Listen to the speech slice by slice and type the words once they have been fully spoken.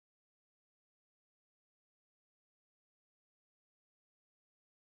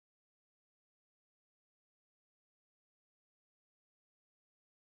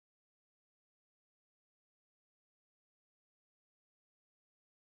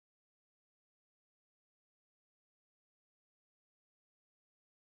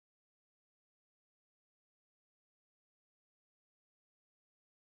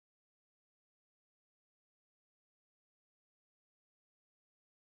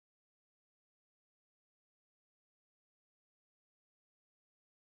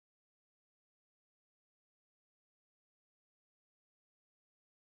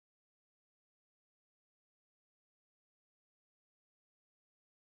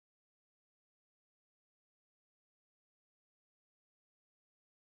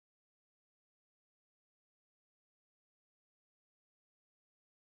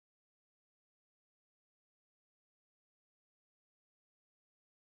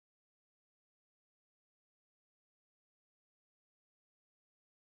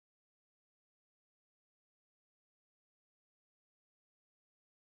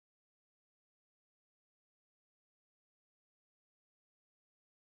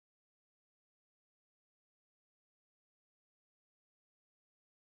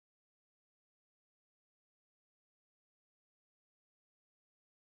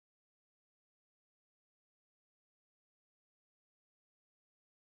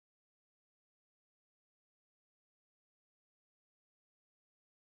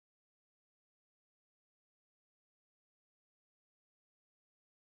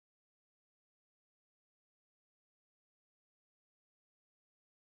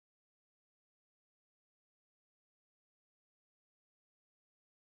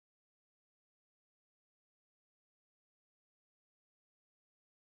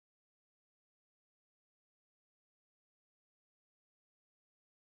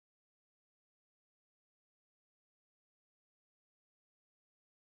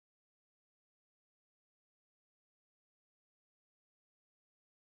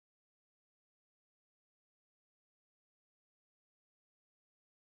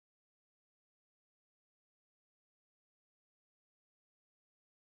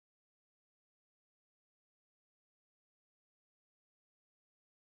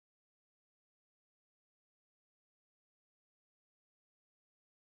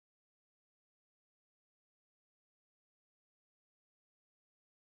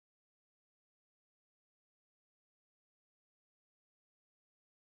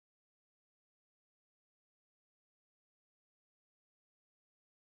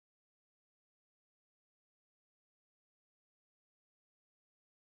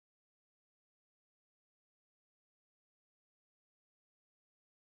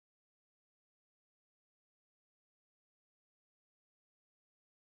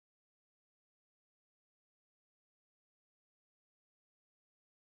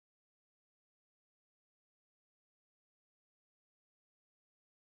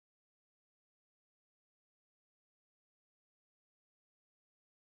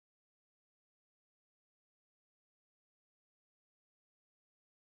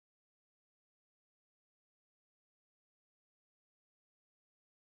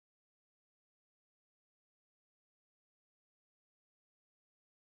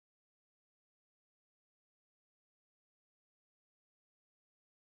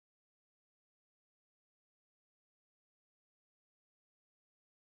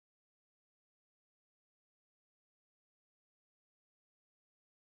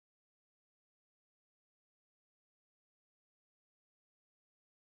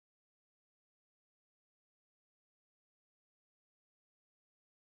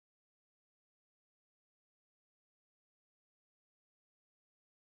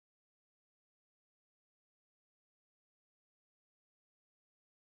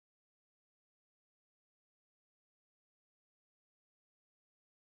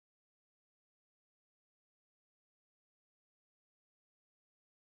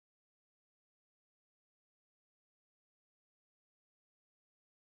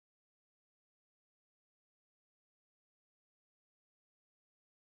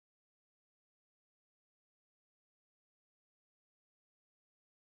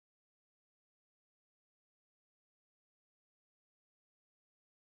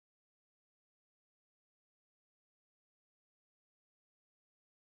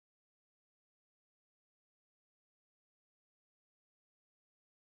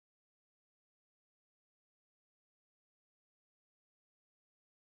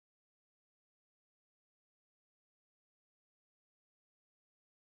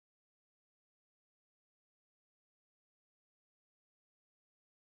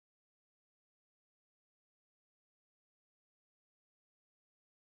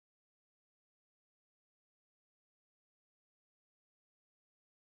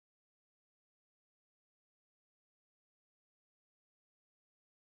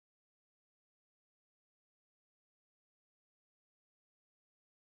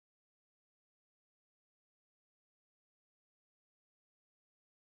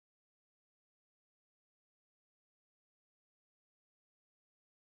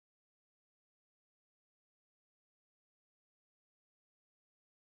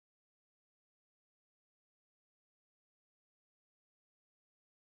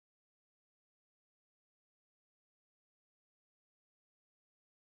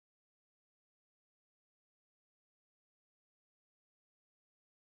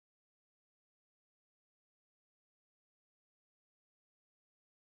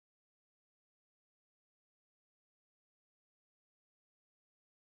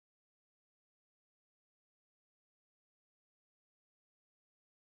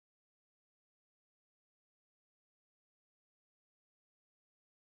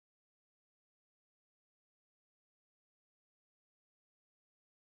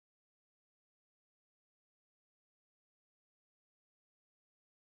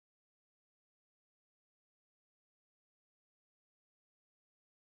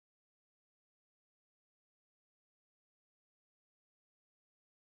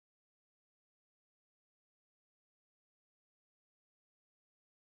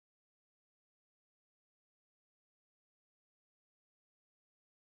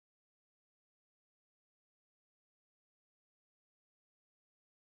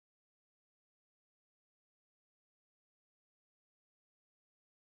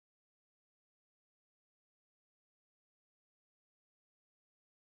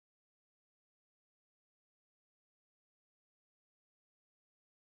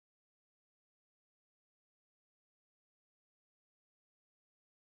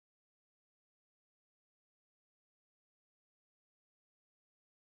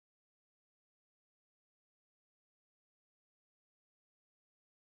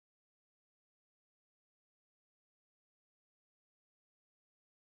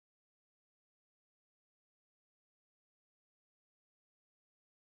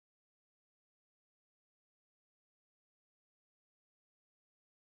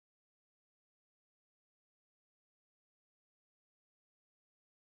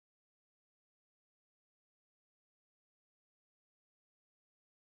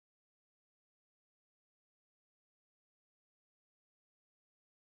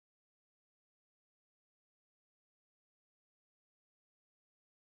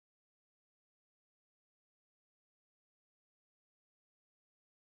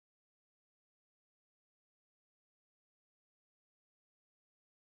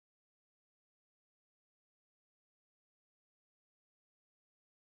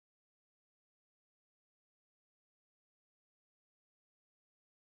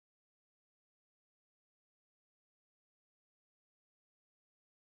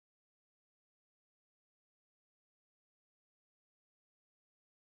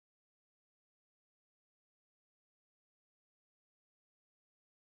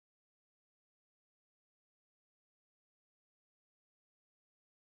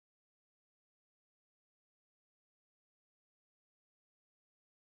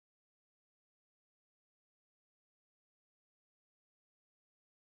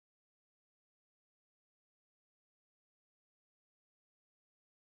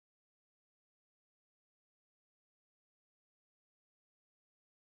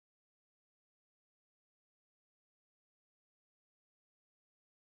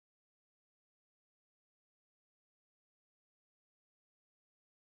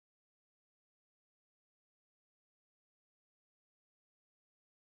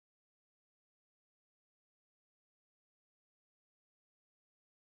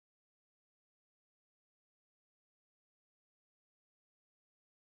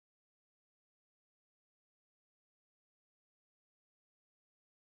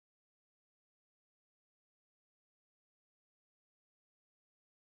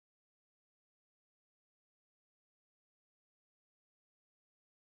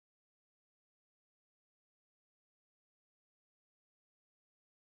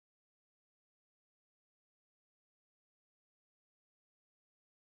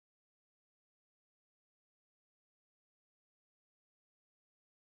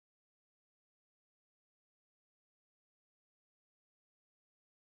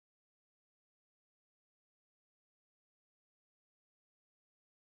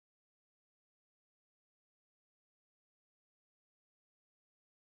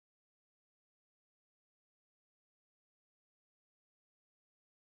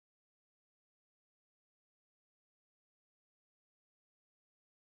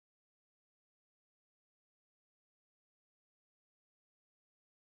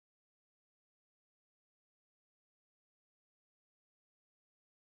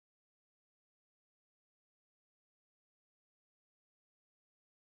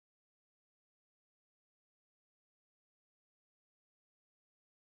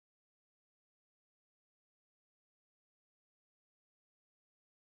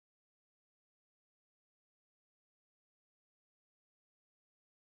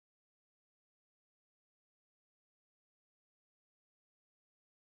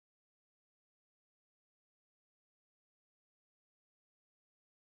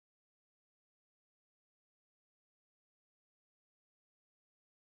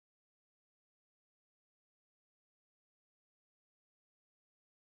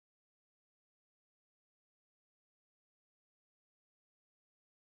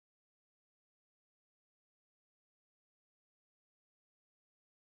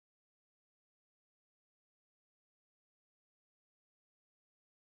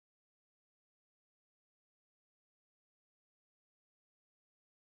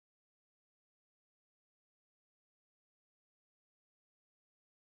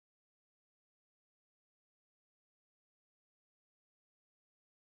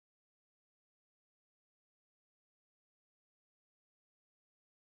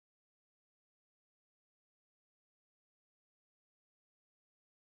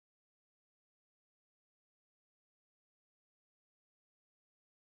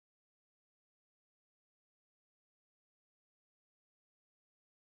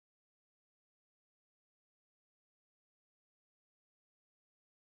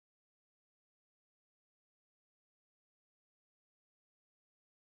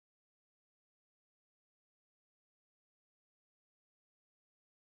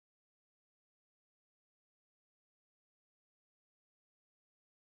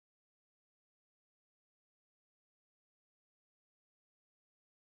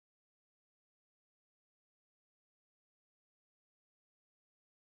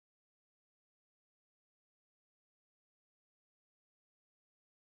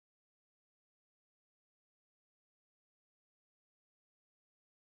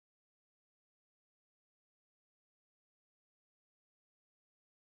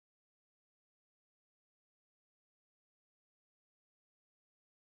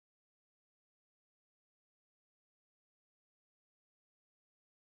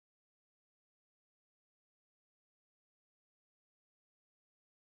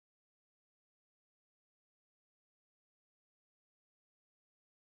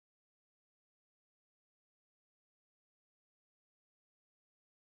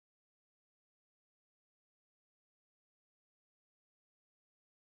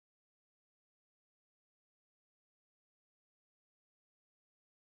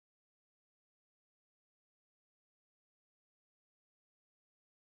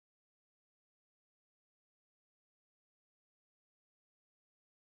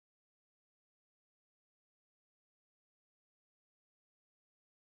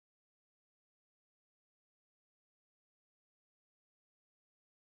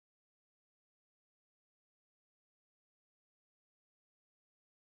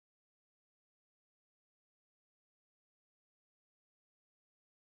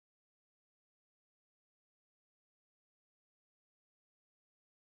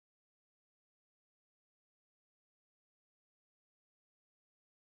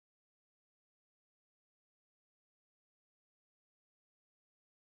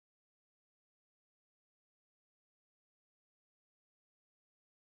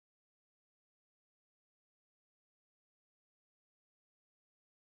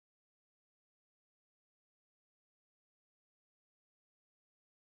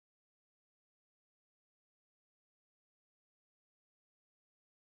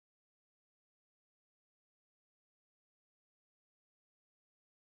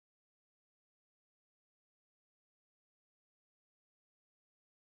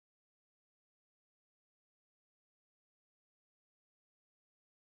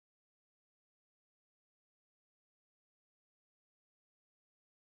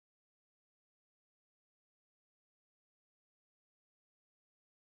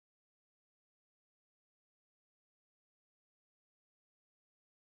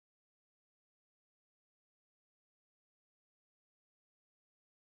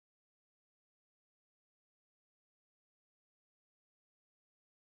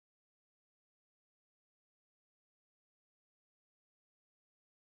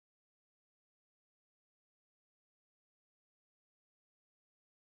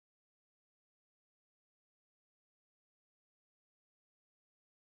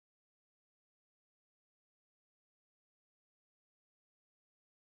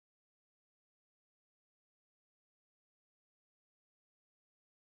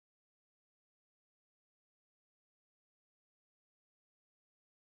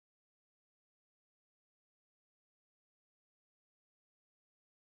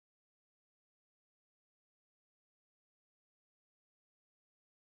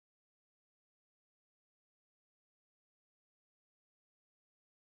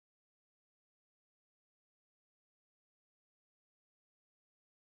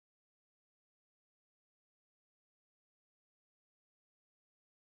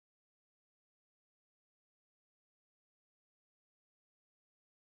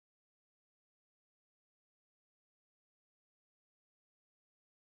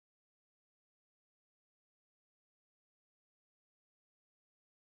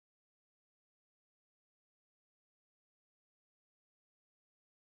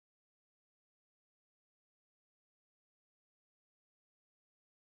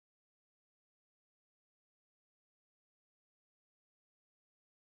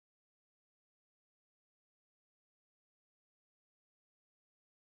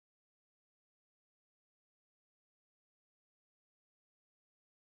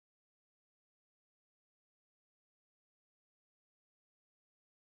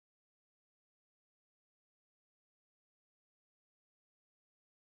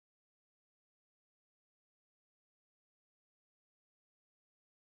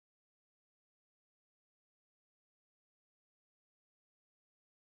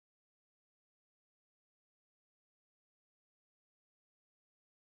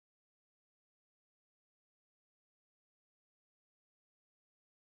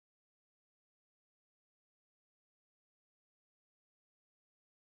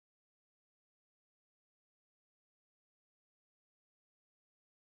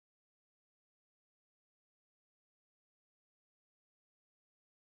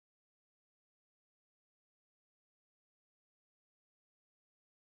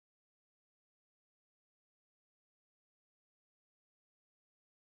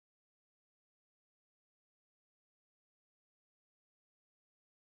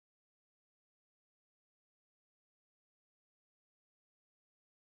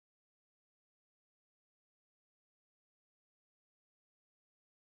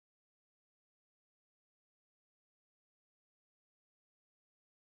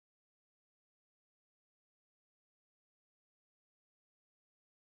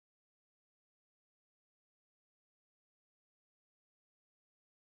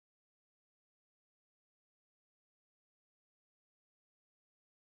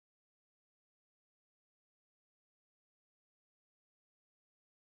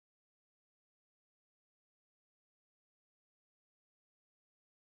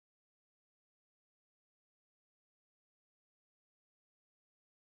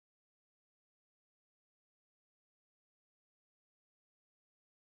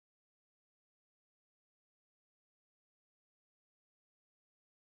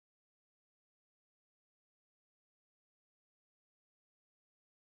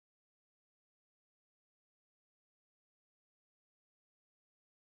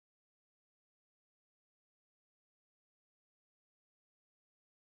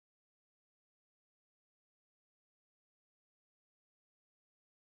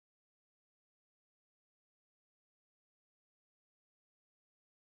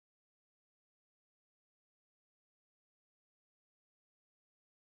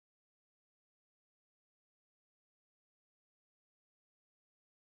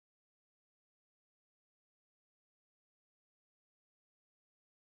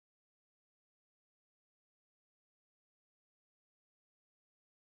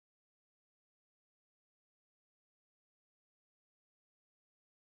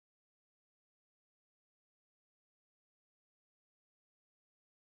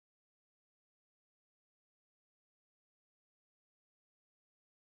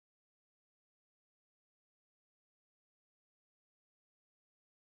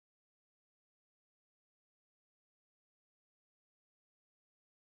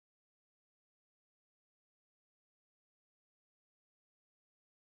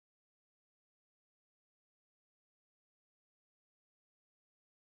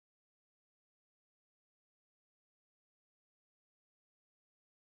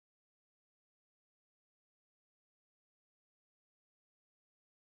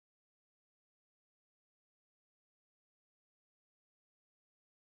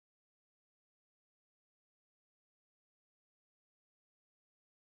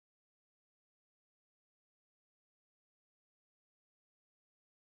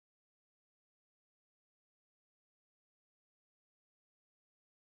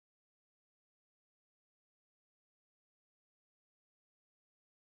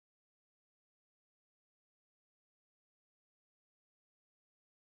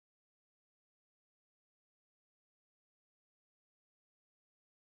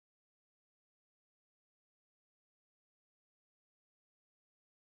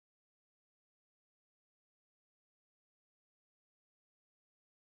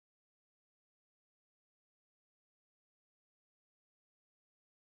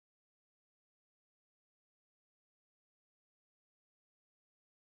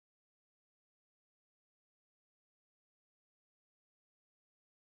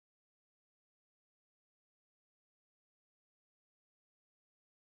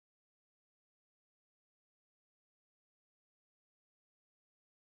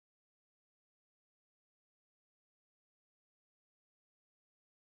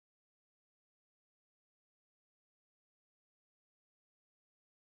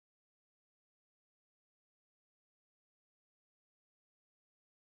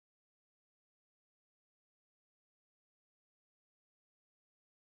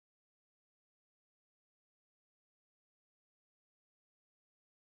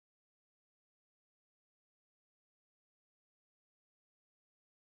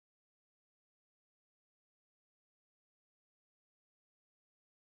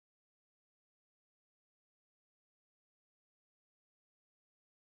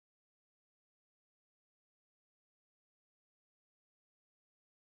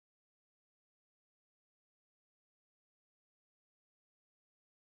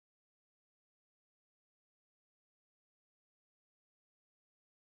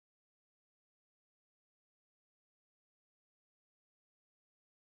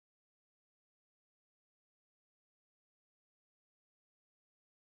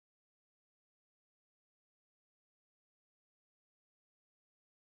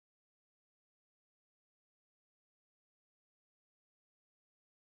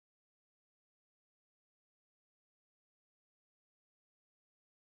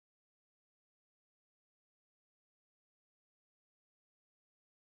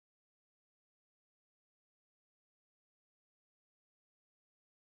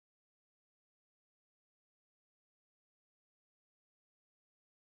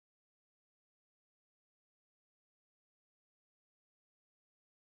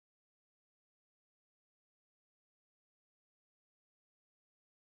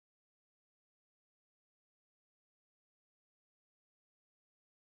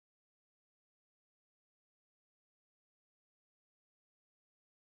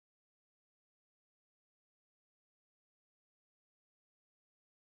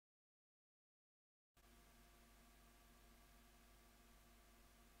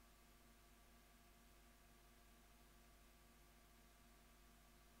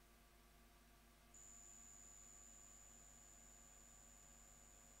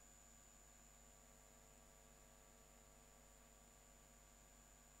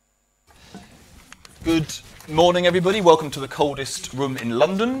Good morning, everybody. Welcome to the coldest room in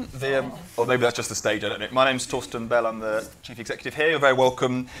London. Or maybe that's just the stage, I don't know. My name's Torsten Bell, I'm the Chief Executive here. You're very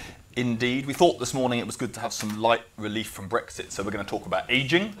welcome indeed. We thought this morning it was good to have some light relief from Brexit, so we're going to talk about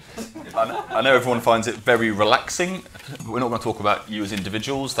ageing. I know everyone finds it very relaxing, but we're not going to talk about you as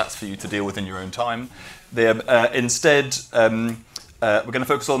individuals. That's for you to deal with in your own time. Instead, we're going to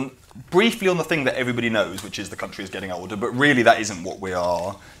focus briefly on the thing that everybody knows, which is the country is getting older, but really that isn't what we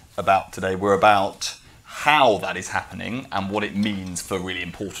are about today. We're about how that is happening and what it means for really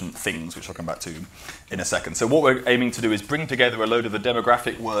important things, which I'll come back to in a second. So what we're aiming to do is bring together a load of the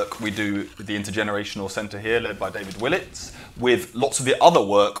demographic work we do with the Intergenerational Centre here, led by David Willits, with lots of the other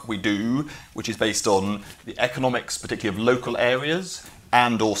work we do, which is based on the economics, particularly of local areas,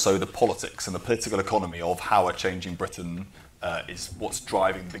 and also the politics and the political economy of how a changing Britain is what's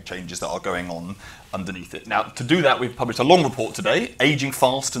driving the big changes that are going on underneath it. Now, to do that, we've published a long report today, Aging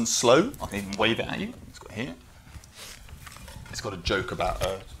Fast and Slow. I can even wave it at you. It's got here. It's got a joke about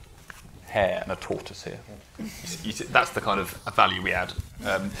a hare and a tortoise here. You see, that's the kind of value we add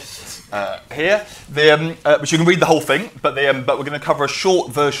here. Which you can read the whole thing, but we're going to cover a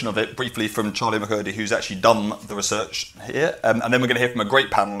short version of it briefly from Charlie McCurdy, who's actually done the research here, and then we're going to hear from a great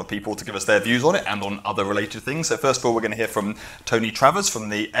panel of people to give us their views on it and on other related things. So first of all, we're going to hear from Tony Travers from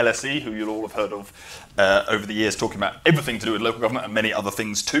the LSE, who you'll all have heard of over the years, talking about everything to do with local government and many other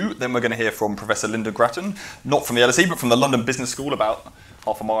things too. Then we're going to hear from Professor Linda Grattan, not from the LSE, but from the London Business School, about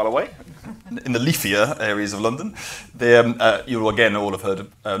half a mile away, in the leafier areas of London. You'll again all have heard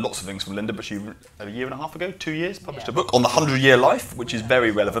lots of things from Linda, but she, a year and a half ago, 2 years, published a book on the 100-year life, which is very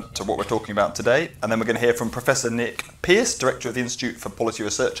relevant to what we're talking about today. And then we're going to hear from Professor Nick Pearce, Director of the Institute for Policy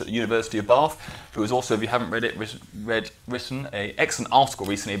Research at the University of Bath, who has also, if you haven't read it, written an excellent article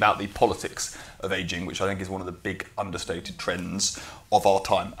recently about the politics of ageing, which I think is one of the big understated trends of our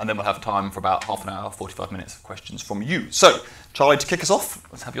time. And then we'll have time for about half an hour, 45 minutes of questions from you. So, Charlie, to kick us off,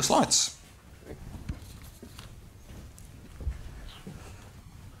 let's have your slides.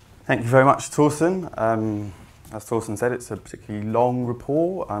 Thank you very much, Torsten. As Torsten said, it's a particularly long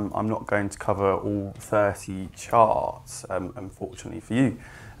report. I'm not going to cover all 30 charts, unfortunately for you.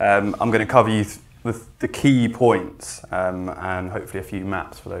 I'm going to cover you with the key points and hopefully a few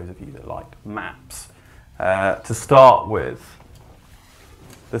maps for those of you that like maps. To start with,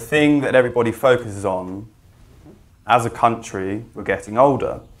 the thing that everybody focuses on, as a country, we're getting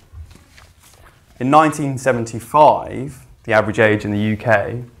older. In 1975, the average age in the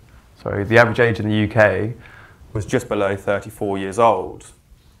UK was just below 34 years old.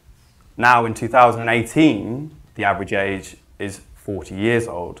 Now in 2018, the average age is 40 years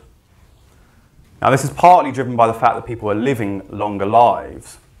old. Now this is partly driven by the fact that people are living longer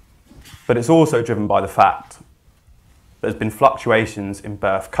lives, but it's also driven by the fact that there's been fluctuations in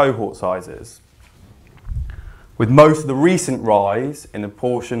birth cohort sizes, with most of the recent rise in the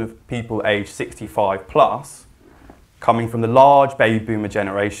portion of people aged 65 plus coming from the large baby boomer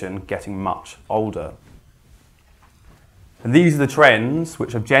generation getting much older. And these are the trends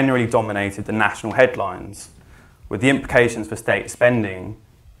which have generally dominated the national headlines, with the implications for state spending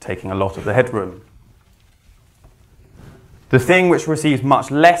taking a lot of the headroom. The thing which receives much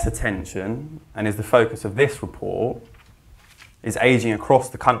less attention, and is the focus of this report, is ageing across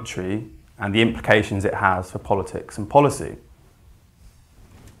the country and the implications it has for politics and policy.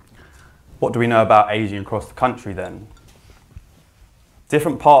 What do we know about ageing across the country then?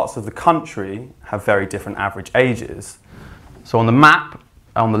 Different parts of the country have very different average ages. So on the map,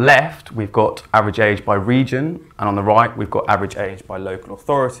 on the left, we've got average age by region, and on the right, we've got average age by local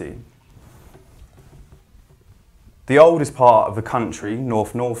authority. The oldest part of the country,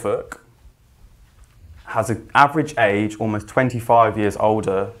 North Norfolk, has an average age almost 25 years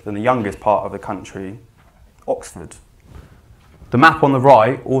older than the youngest part of the country, Oxford. The map on the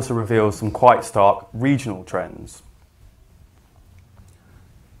right also reveals some quite stark regional trends.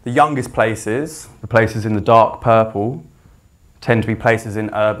 The youngest places, the places in the dark purple, tend to be places in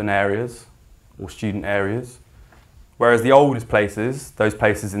urban areas or student areas, whereas the oldest places, those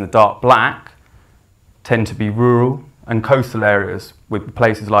places in the dark black, tend to be rural and coastal areas, with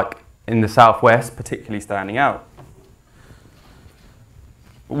places like in the southwest particularly standing out.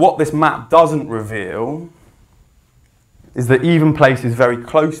 What this map doesn't reveal is that even places very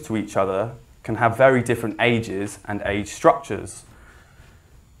close to each other can have very different ages and age structures.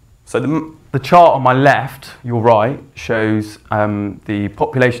 So the chart on my left, your right, shows the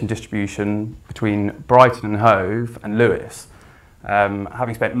population distribution between Brighton and Hove and Lewes.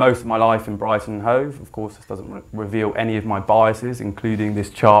 Having spent most of my life in Brighton and Hove, of course this doesn't reveal any of my biases, including this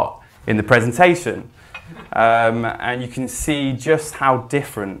chart in the presentation. And you can see just how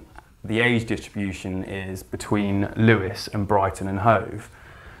different the age distribution is between Lewes and Brighton and Hove.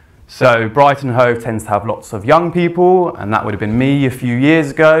 So Brighton and Hove tends to have lots of young people, and that would have been me a few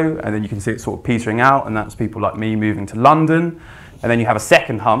years ago, and then you can see it sort of petering out, and that's people like me moving to London. And then you have a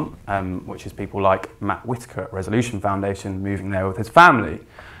second hump, which is people like Matt Whitaker at Resolution Foundation moving there with his family.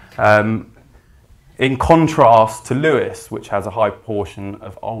 In contrast to Lewes, which has a high proportion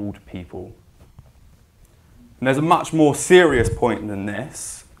of old people. And there's a much more serious point than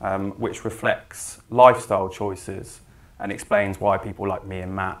this, which reflects lifestyle choices and explains why people like me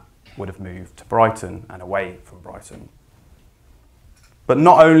and Matt would have moved to Brighton and away from Brighton. But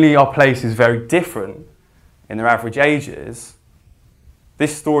not only are places very different in their average ages,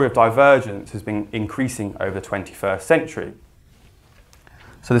 this story of divergence has been increasing over the 21st century.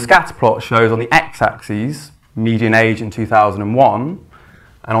 So the scatter plot shows on the x-axis median age in 2001,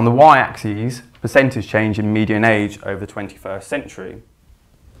 and on the y-axis percentage change in median age over the 21st century.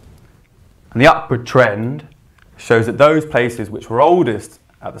 And the upward trend shows that those places which were oldest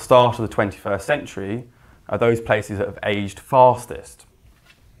at the start of the 21st century are those places that have aged fastest.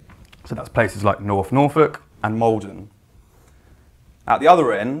 So that's places like North Norfolk and Malden. At the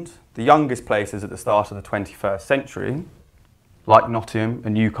other end, the youngest places at the start of the 21st century, like Nottingham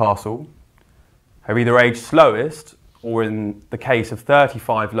and Newcastle, have either aged slowest, or in the case of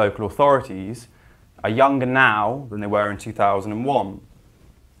 35 local authorities, are younger now than they were in 2001.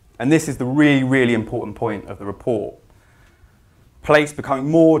 And this is the really, really important point of the report. Place becoming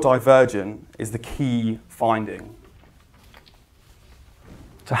more divergent is the key finding.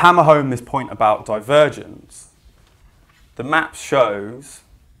 To hammer home this point about divergence, the map shows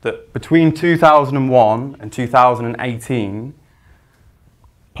that between 2001 and 2018,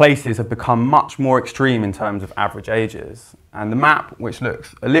 places have become much more extreme in terms of average ages. And the map, which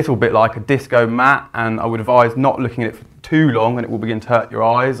looks a little bit like a disco mat, and I would advise not looking at it for too long and it will begin to hurt your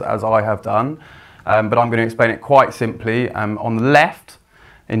eyes, as I have done. But I'm going to explain it quite simply. On the left,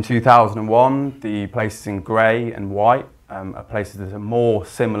 in 2001, the places in grey and white are places that are more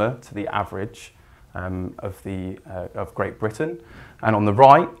similar to the average of Great Britain. And on the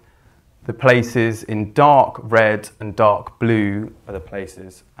right, the places in dark red and dark blue are the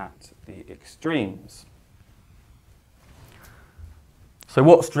places at the extremes. So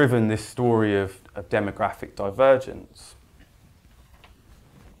what's driven this story of demographic divergence?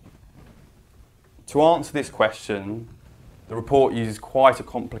 To answer this question, the report uses quite a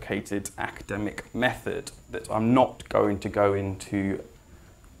complicated academic method that I'm not going to go into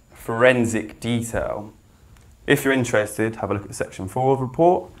forensic detail. If you're interested, have a look at section 4 of the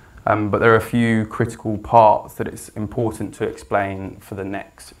report. But there are a few critical parts that it's important to explain for the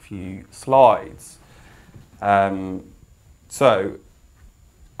next few slides. So,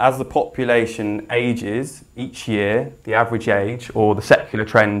 as the population ages each year, the average age, or the secular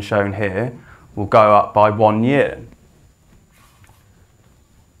trend shown here, will go up by 1 year.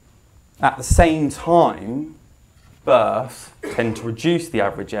 At the same time, births tend to reduce the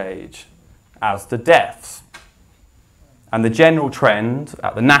average age, as do deaths. And the general trend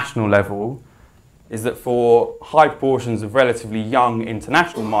at the national level is that for high proportions of relatively young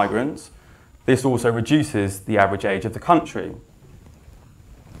international migrants, this also reduces the average age of the country.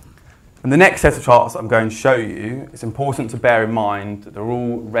 And the next set of charts I'm going to show you, it's important to bear in mind that they're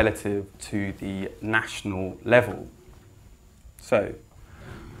all relative to the national level. So,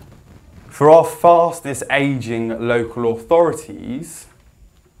 for our fastest ageing local authorities,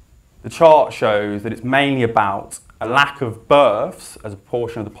 the chart shows that it's mainly about a lack of births as a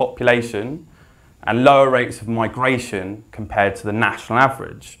proportion of the population and lower rates of migration compared to the national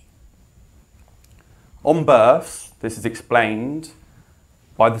average. On births, this is explained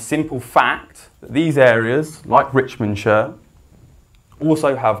by the simple fact that these areas, like Richmondshire,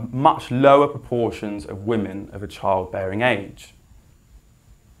 also have much lower proportions of women of a childbearing age.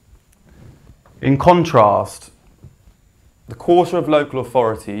 In contrast, the quarter of local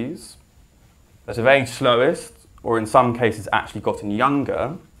authorities that have aged slowest, or in some cases actually gotten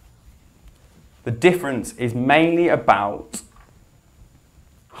younger, the difference is mainly about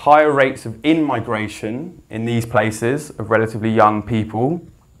higher rates of in-migration in these places of relatively young people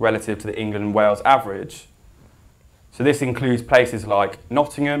relative to the England and Wales average. So this includes places like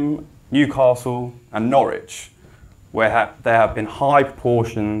Nottingham, Newcastle and Norwich, where there have been high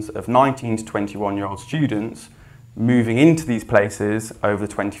proportions of 19 to 21-year-old students moving into these places over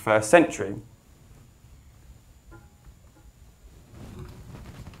the 21st century.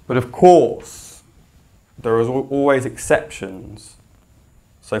 But of course, there are always exceptions.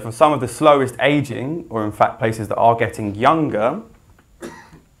 So for some of the slowest aging, or in fact places that are getting younger,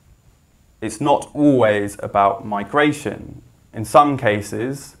 it's not always about migration. In some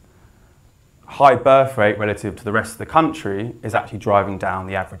cases, high birth rate relative to the rest of the country is actually driving down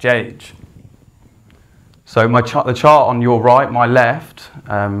the average age. So the chart on your right, my left,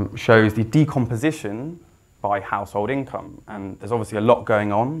 shows the decomposition by household income. And there's obviously a lot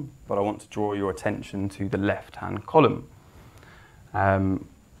going on, but I want to draw your attention to the left-hand column,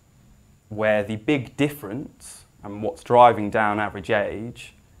 where the big difference and what's driving down average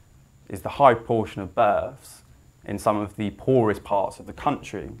age is the high proportion of births in some of the poorest parts of the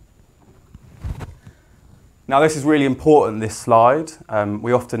country. Now, this is really important, this slide.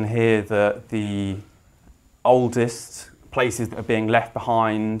 We often hear that the oldest places that are being left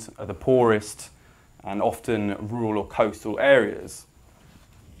behind are the poorest and often rural or coastal areas.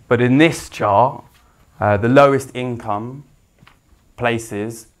 But in this chart, the lowest income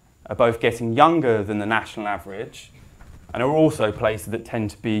places are both getting younger than the national average and are also places that tend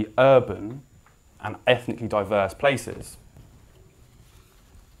to be urban and ethnically diverse places.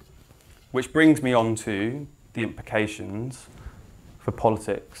 Which brings me on to the implications for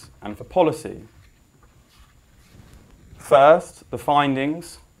politics and for policy. First, the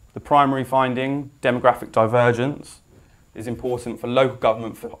findings. The primary finding, demographic divergence, is important for local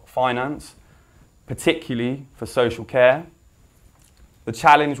government finance, particularly for social care. The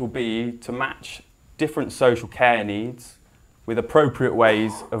challenge will be to match different social care needs with appropriate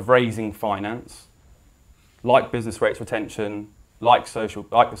ways of raising finance, like business rates retention, like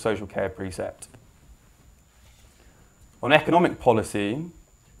the social care precept. On economic policy,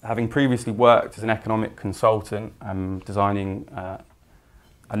 having previously worked as an economic consultant, designing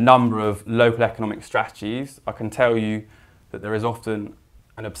a number of local economic strategies, I can tell you that there is often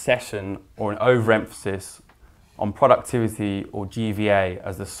an obsession or an overemphasis on productivity or GVA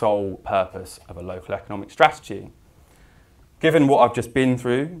as the sole purpose of a local economic strategy. Given what I've just been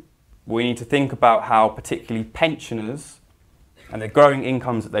through, we need to think about how particularly pensioners and the growing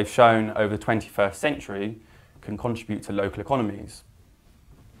incomes that they've shown over the 21st century can contribute to local economies.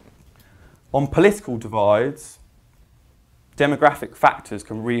 On political divides, demographic factors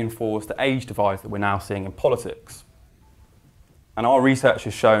can reinforce the age divides that we're now seeing in politics. And our research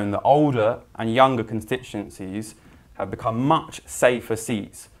has shown that older and younger constituencies have become much safer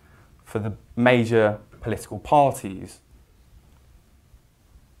seats for the major political parties.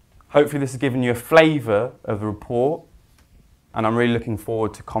 Hopefully this has given you a flavour of the report, and I'm really looking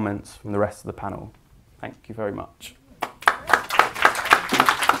forward to comments from the rest of the panel. Thank you very much.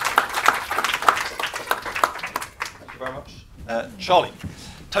 Thank you very much. Charlie,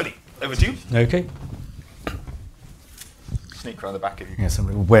 Tony, over to you. Okay. Sneak around the back if you Yes, I'm a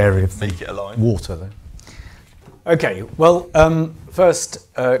little wary of make it alive. water though. Okay, well,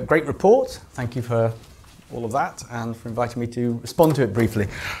 first, great report. Thank you for all of that and for inviting me to respond to it briefly.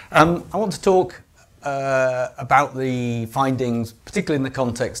 I want to talk about the findings, particularly in the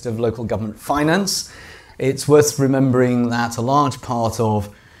context of local government finance. It's worth remembering that a large part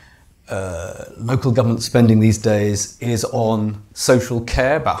of local government spending these days is on social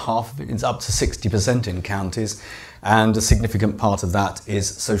care. About half of it is up to 60% in counties, and a significant part of that is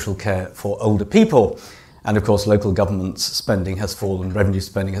social care for older people. And of course, local government's spending has fallen, revenue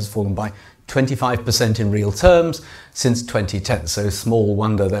spending has fallen by 25% in real terms since 2010. So small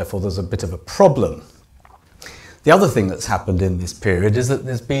wonder, therefore, there's a bit of a problem. The other thing that's happened in this period is that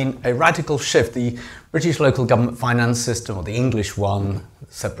there's been a radical shift. The British local government finance system, or the English one,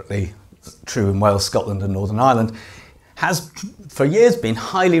 separately true in Wales, Scotland and Northern Ireland, has for years been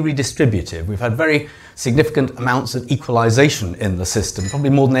highly redistributive. We've had very significant amounts of equalisation in the system, probably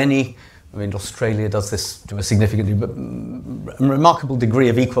more than any. I mean, Australia does this to a significantly, but a remarkable degree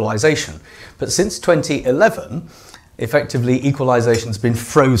of equalisation. But since 2011, effectively equalisation has been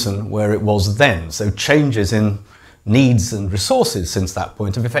frozen where it was then. So changes in needs and resources since that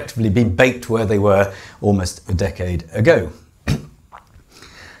point have effectively been baked where they were almost a decade ago.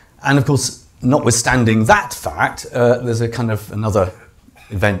 And of course, notwithstanding that fact, there's a kind of another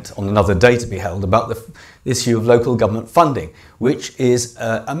event on another day to be held about the issue of local government funding, which is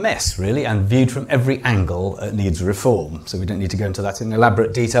a mess really, and viewed from every angle needs reform. So we don't need to go into that in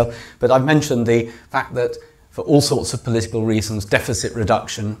elaborate detail, but I've mentioned the fact that for all sorts of political reasons, deficit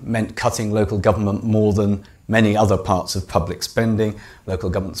reduction meant cutting local government more than many other parts of public spending. Local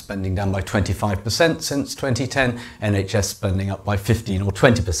government spending down by 25% since 2010, NHS spending up by 15 or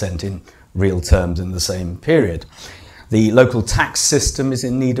 20% in real terms in the same period. The local tax system is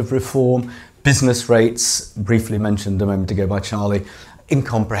in need of reform. Business rates, briefly mentioned a moment ago by Charlie,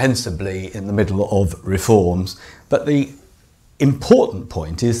 incomprehensibly in the middle of reforms. But the important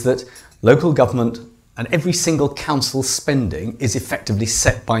point is that local government and every single council's spending is effectively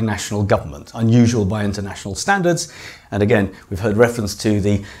set by national government, unusual by international standards. And again, we've heard reference to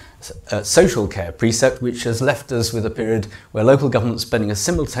the social care precept, which has left us with a period where local government spending has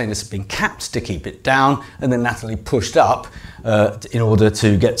simultaneously been capped to keep it down and then laterally pushed up in order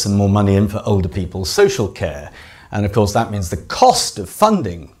to get some more money in for older people's social care. And of course that means the cost of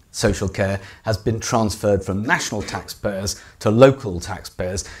funding social care has been transferred from national taxpayers to local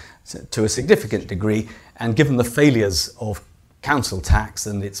taxpayers to a significant degree, and given the failures of council tax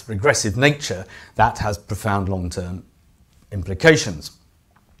and its regressive nature, that has profound long-term implications.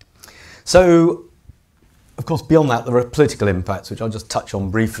 So, of course, beyond that, there are political impacts, which I'll just touch on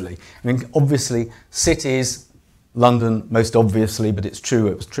briefly. I mean, obviously, cities, London most obviously, but it's true,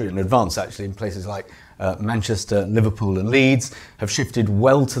 it was true in advance actually, in places like Manchester, Liverpool and Leeds, have shifted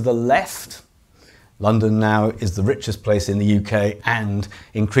well to the left. London now is the richest place in the UK and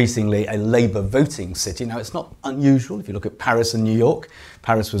increasingly a Labour voting city. Now, it's not unusual if you look at Paris and New York.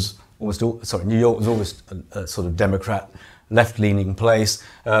 New York was always a sort of Democrat, left-leaning place,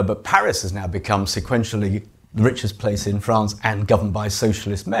 but Paris has now become sequentially the richest place in France and governed by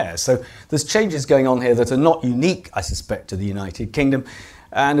socialist mayors. So there's changes going on here that are not unique, I suspect, to the United Kingdom.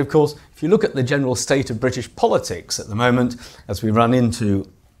 And of course, if you look at the general state of British politics at the moment, as we run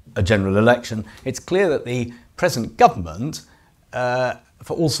into a general election, it's clear that the present government, for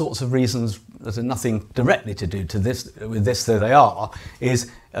all sorts of reasons that are nothing directly to do with this, though they are,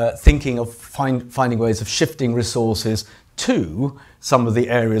 is thinking of finding ways of shifting resources to some of the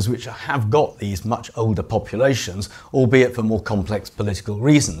areas which have got these much older populations, albeit for more complex political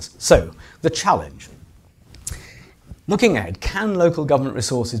reasons. So, the challenge. Looking ahead, can local government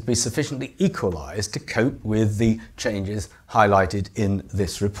resources be sufficiently equalised to cope with the changes highlighted in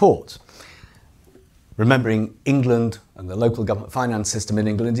this report? Remembering England and the local government finance system in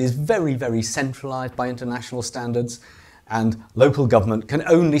England is very, very centralised by international standards, and local government can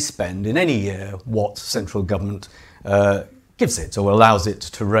only spend in any year what central government gives it or allows it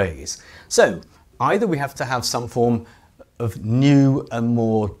to raise. So either we have to have some form of new and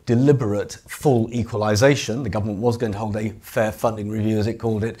more deliberate full equalisation. The government was going to hold a fair funding review, as it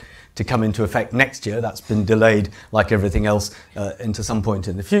called it, to come into effect next year. That's been delayed, like everything else, into some point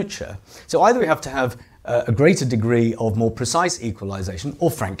in the future. So either we have to have a greater degree of more precise equalisation,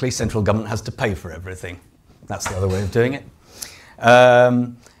 or frankly, central government has to pay for everything. That's the other way of doing it.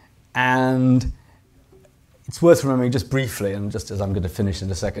 And it's worth remembering just briefly, and just as I'm going to finish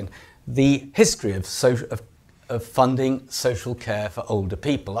in a second, the history of funding social care for older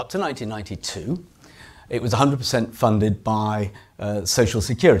people. Up to 1992, it was 100% funded by social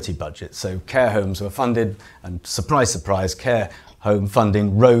security budget. So care homes were funded, and surprise, surprise, care home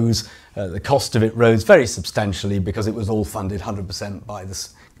funding rose. The cost of it rose very substantially because it was all funded 100% by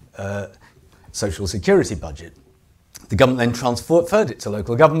the social security budget. The government then transferred it to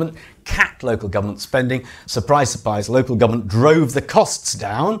local government, capped local government spending. Surprise, surprise, local government drove the costs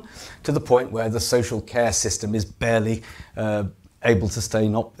down to the point where the social care system is barely able to stay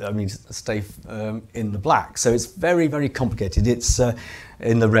in the black. So it's very, very complicated. It's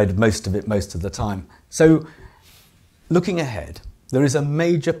in the red most of the time. So looking ahead, there is a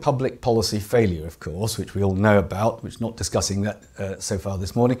major public policy failure, of course, which we all know about, which not discussing that so far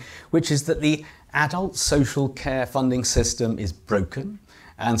this morning, which is that the adult social care funding system is broken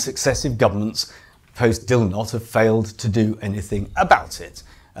and successive governments post-Dilnot have failed to do anything about it.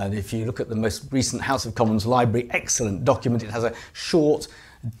 And if you look at the most recent House of Commons library, excellent document, it has a short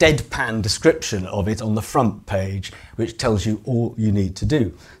deadpan description of it on the front page, which tells you all you need to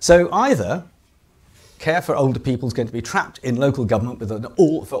do. So either care for older people is going to be trapped in local government with an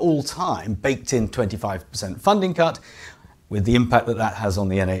for all time baked in 25% funding cut, with the impact that that has on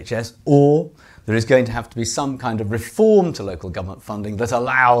the NHS, or there is going to have to be some kind of reform to local government funding that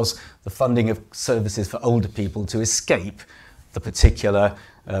allows the funding of services for older people to escape the particular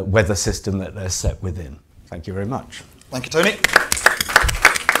weather system that they're set within. Thank you very much. Thank you, Tony.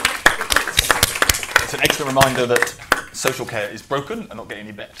 It's an excellent reminder that social care is broken and not getting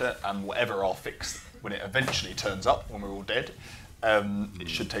any better, and whatever our fix, when it eventually turns up, when we're all dead, it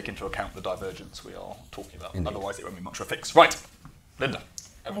should take into account the divergence we are talking about. Indeed. Otherwise it won't be much of a fix. Right, Linda,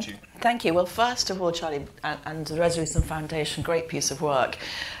 over to you. Thank you. Well, first of all, Charlie, and the Resolution Foundation, great piece of work.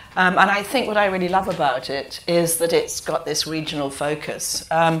 And I think what I really love about it is that it's got this regional focus.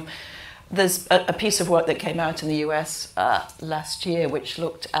 There's a piece of work that came out in the US last year which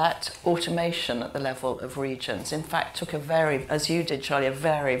looked at automation at the level of regions. In fact, took a very, as you did, Charlie, a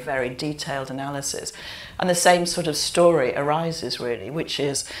very, very detailed analysis. And the same sort of story arises, really, which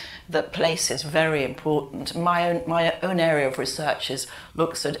is that place is very important. My own area of research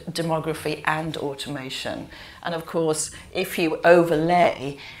looks at demography and automation. And of course, if you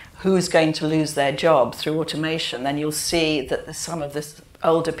overlay who's going to lose their job through automation, then you'll see that some of this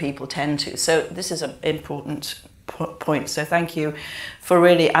older people tend to. So this is an important point. So thank you for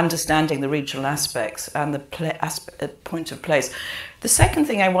really understanding the regional aspects and the point of place. The second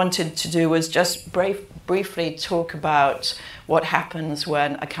thing I wanted to do was just briefly talk about what happens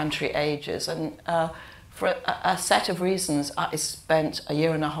when a country ages. And for a set of reasons, I spent a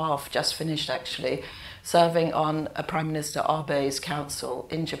year and a half, just finished actually, serving on a Prime Minister Abe's council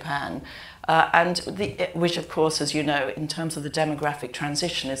in Japan. Which, of course, as you know, in terms of the demographic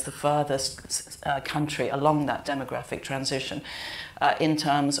transition, is the furthest country along that demographic transition in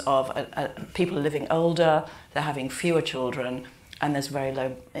terms of people are living older, they're having fewer children, and there's very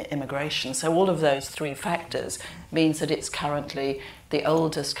low immigration. So all of those three factors means that it's currently the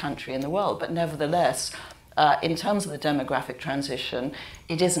oldest country in the world. But nevertheless, in terms of the demographic transition,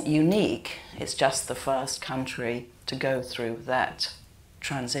 it isn't unique. It's just the first country to go through that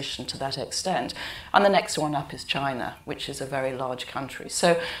transition to that extent. And the next one up is China, which is a very large country.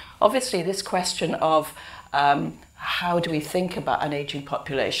 So obviously this question of how do we think about an aging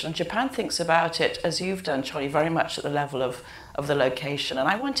population? And Japan thinks about it, as you've done, Charlie, very much at the level of the location. And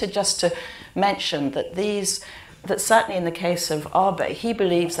I wanted just to mention that that certainly in the case of Abe, he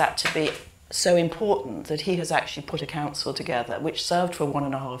believes that to be so important that he has actually put a council together, which served for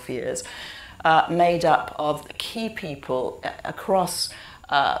 1.5 years, made up of key people across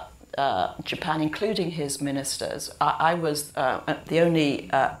Japan, including his ministers. I was the only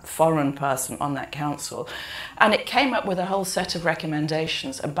foreign person on that council, and it came up with a whole set of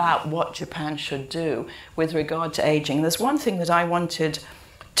recommendations about what Japan should do with regard to aging. There's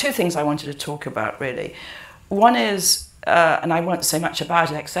two things I wanted to talk about really. One is, and I won't say much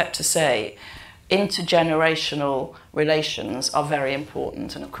about it except to say, intergenerational relations are very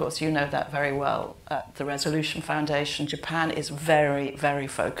important, and of course you know that very well. At the Resolution Foundation, Japan is very, very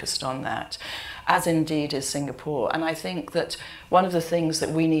focused on that, as indeed is Singapore. And I think that one of the things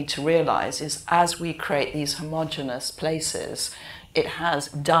that we need to realise is as we create these homogenous places, it has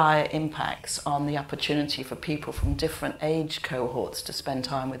dire impacts on the opportunity for people from different age cohorts to spend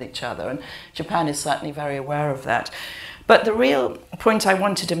time with each other, and Japan is certainly very aware of that. But the real point I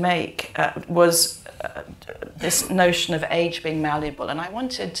wanted to make was this notion of age being malleable. And I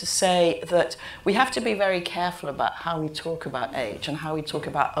wanted to say that we have to be very careful about how we talk about age and how we talk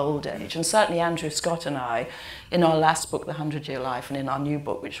about old age. And certainly Andrew Scott and I, in our last book, The 100-Year Life, and in our new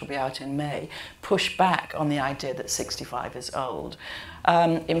book, which will be out in May, push back on the idea that 65 is old.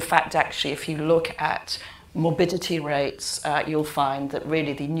 In fact, actually, if you look at morbidity rates, you'll find that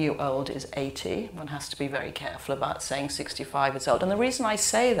really the new old is 80. One has to be very careful about saying 65 is old. And the reason I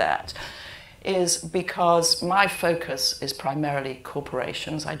say that is because my focus is primarily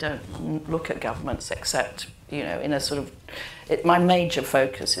corporations. I don't look at governments except, you know, in a sort of, my major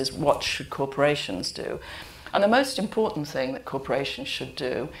focus is what should corporations do. And the most important thing that corporations should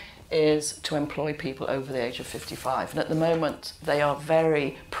do is to employ people over the age of 55. And at the moment, they are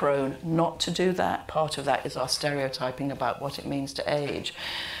very prone not to do that. Part of that is our stereotyping about what it means to age.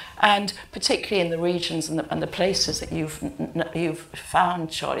 And particularly in the regions and the places that you've found,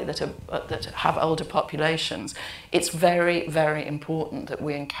 Charlie, that have older populations, it's very, very important that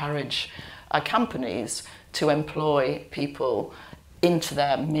we encourage companies to employ people into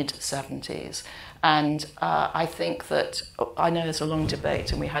their mid-70s. And I think that, I know there's a long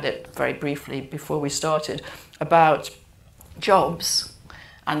debate, and we had it very briefly before we started, about jobs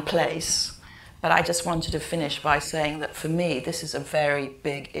and place. But I just wanted to finish by saying that for me, this is a very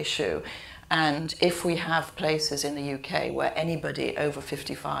big issue. And if we have places in the UK where anybody over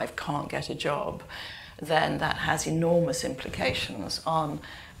 55 can't get a job, then that has enormous implications on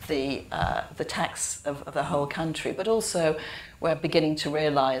the tax of the whole country. But also, we're beginning to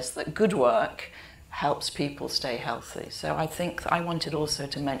realise that good work helps people stay healthy. So I think I wanted also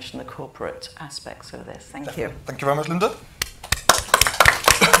to mention the corporate aspects of this. Thank you. Thank you very much, Linda.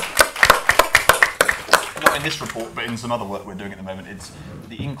 Not in this report, but in some other work we're doing at the moment, it's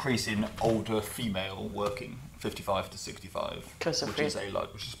the increase in older female working, 55 to 65,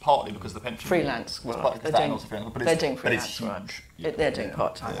 which is partly because the pension freelance work. They're doing freelance work. They're doing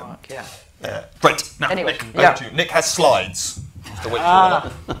part-time work. Yeah. Right. Now, anyway, Nick, over to you. Nick has slides. To wait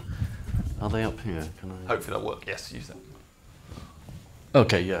for Are they up here? Can I? Hopefully they'll work. Yes, use them.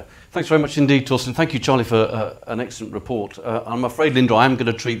 Okay, yeah. Thanks very much indeed, Torsten. Thank you, Charlie, for an excellent report. I'm afraid, Linda, I am going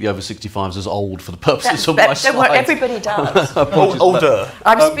to treat the over 65s as old for the purposes of my slides. Don't worry, everybody does. Older.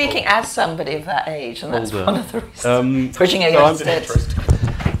 I'm speaking as somebody of that age, and that's one of the reasons. Pushing against it.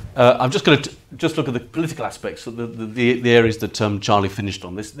 I'm just going to just look at the political aspects, of the areas that Charlie finished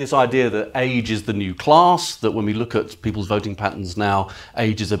on. This idea that age is the new class, that when we look at people's voting patterns now,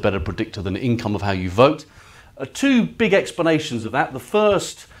 age is a better predictor than income of how you vote. two big explanations of that. The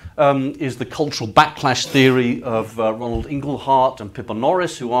first is the cultural backlash theory of Ronald Inglehart and Pippa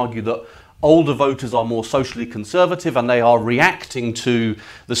Norris, who argue that older voters are more socially conservative and they are reacting to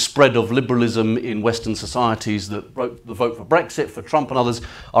the spread of liberalism in Western societies, that the vote for Brexit, for Trump and others,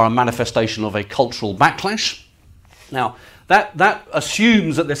 are a manifestation of a cultural backlash. Now, that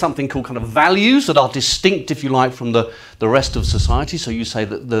assumes that there's something called kind of values that are distinct, if you like, from the rest of society. So you say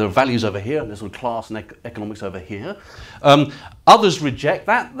that there are values over here and there's sort of class and economics over here. Others reject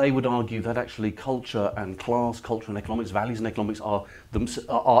that. They would argue that actually culture and class, culture and economics, values and economics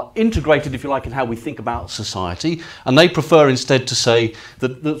are integrated, if you like, in how we think about society. And they prefer instead to say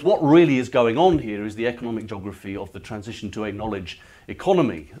that what really is going on here is the economic geography of the transition to a knowledge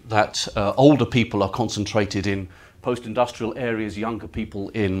economy, that older people are concentrated in post-industrial areas, younger people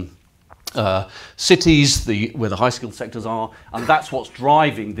in cities, where the high-skilled sectors are, and that's what's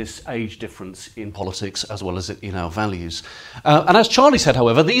driving this age difference in politics as well as in our values. And as Charlie said,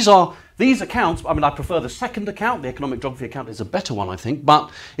 however, these accounts, I mean, I prefer the second account, the economic geography account is a better one, I think, but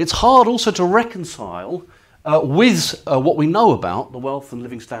it's hard also to reconcile with what we know about the wealth and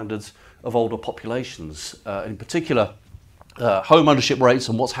living standards of older populations, in particular home ownership rates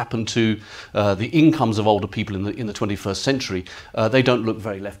and what's happened to the incomes of older people in the 21st century. They don't look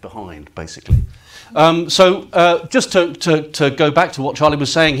very left behind, basically. Just to go back to what Charlie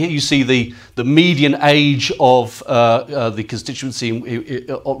was saying, here you see the median age of the constituency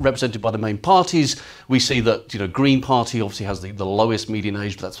represented by the main parties. We see that, you know, Green Party obviously has the lowest median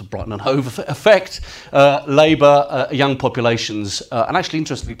age, but that's a Brighton and Hove effect. Labour, young populations, and actually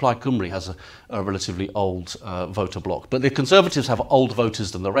interestingly Plaid Cymru has a relatively old voter bloc. But the Conservatives have older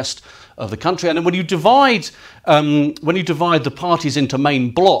voters than the rest of the country. And then when you divide the parties into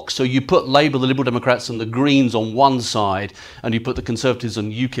main blocks, so you put Labour, the Liberal Democrats and the Greens on one side, and you put the Conservatives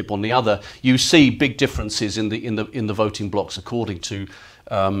and UKIP on the other, you see big differences in the voting blocks according to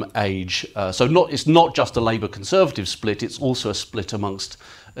age. So it's not just a Labour-Conservative split, it's also a split amongst,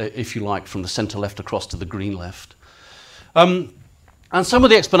 if you like, from the centre-left across to the Green-left. And some of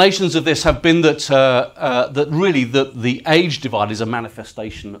the explanations of this have been that really the age divide is a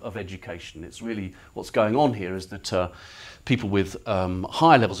manifestation of education. It's really what's going on here is that people with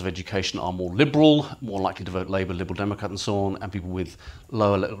higher levels of education are more liberal, more likely to vote Labour, Liberal Democrat and so on, and people with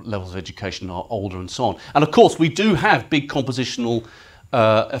lower levels of education are older and so on. And of course we do have big compositional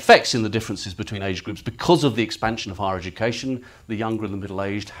effects in the differences between age groups because of the expansion of higher education. The younger and the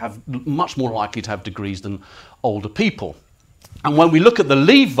middle-aged have much more likely to have degrees than older people. And when we look at the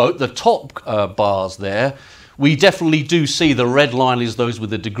Leave vote, the top bars there, we definitely do see the red line is those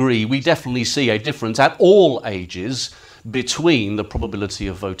with a degree. We definitely see a difference at all ages between the probability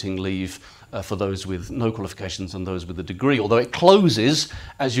of voting Leave for those with no qualifications and those with a degree, although it closes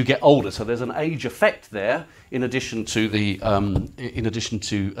as you get older. So there's an age effect there in addition to the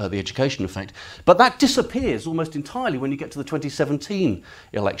education effect. But that disappears almost entirely when you get to the 2017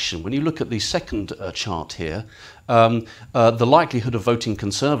 election. When you look at the second chart here, the likelihood of voting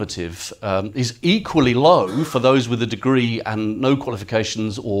Conservative is equally low for those with a degree and no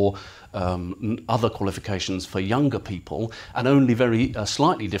qualifications or other qualifications for younger people, and only very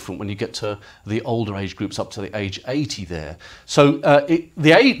slightly different when you get to the older age groups up to the age 80 there. So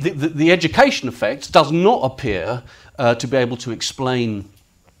the education effect does not appear to be able to explain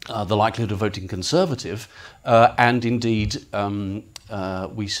the likelihood of voting Conservative, and indeed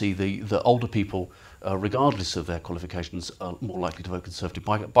we see the older people, regardless of their qualifications, are more likely to vote Conservative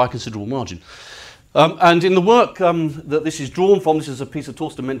by a considerable margin. And in the work that this is drawn from, this is a piece that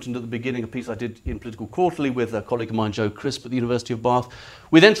Torsten mentioned at the beginning, a piece I did in Political Quarterly with a colleague of mine, Joe Crisp, at the University of Bath.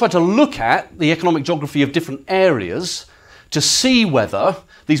 We then tried to look at the economic geography of different areas to see whether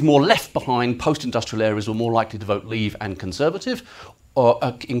these more left-behind post-industrial areas were more likely to vote Leave and Conservative, or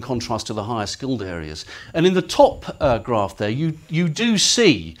in contrast to the higher skilled areas. And in the top graph there, you do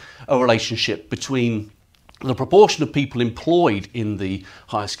see a relationship between the proportion of people employed in the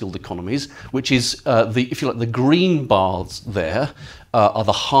higher skilled economies, which is if you like, the green bars there are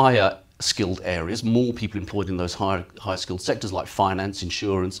the higher skilled areas, more people employed in those higher skilled sectors like finance,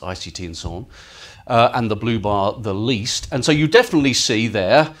 insurance, ICT and so on. And the blue bar the least. And so you definitely see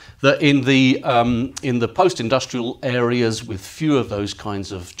there that in the post-industrial areas with fewer of those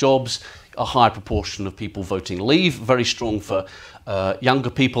kinds of jobs, a high proportion of people voting Leave, very strong for younger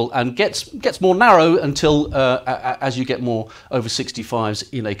people, and gets more narrow until as you get more over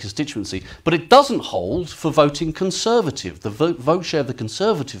 65s in a constituency. But it doesn't hold for voting Conservative. The vote share of the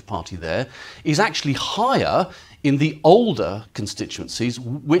Conservative Party there is actually higher in the older constituencies,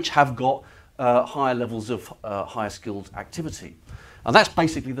 which have got higher levels of higher skilled activity. And that's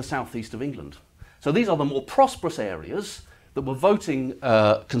basically the southeast of England. So these are the more prosperous areas that were voting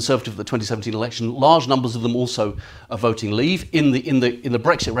Conservative at the 2017 election. Large numbers of them also are voting Leave. In the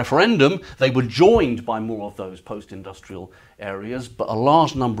Brexit referendum, they were joined by more of those post-industrial areas, but a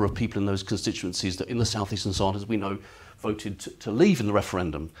large number of people in those constituencies that in the South East and so on, as we know, voted to Leave in the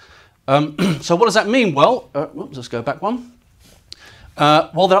referendum. So what does that mean? Well, let's go back one.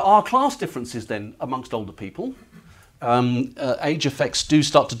 Well, there are class differences then amongst older people. Age effects do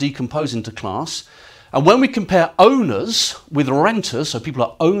start to decompose into class. And when we compare owners with renters, so people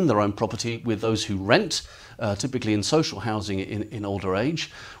who own their own property with those who rent, typically in social housing in older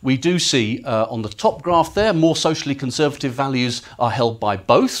age, we do see on the top graph there, more socially conservative values are held by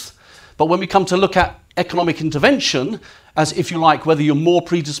both. But when we come to look at economic intervention, as if you like, whether you're more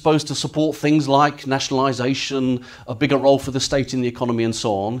predisposed to support things like nationalisation, a bigger role for the state in the economy and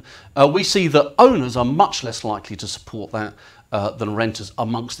so on, we see that owners are much less likely to support that than renters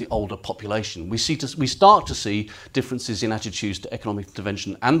amongst the older population. We start to see differences in attitudes to economic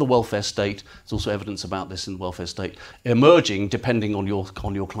intervention and the welfare state. There's also evidence about this in the welfare state emerging depending on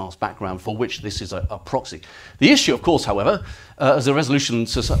your class background, for which this is a proxy. The issue, of course, however, as the Resolution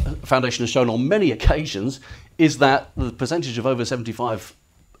Foundation has shown on many occasions, is that the percentage of over 75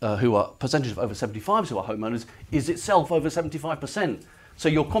 who are homeowners is itself over 75%. So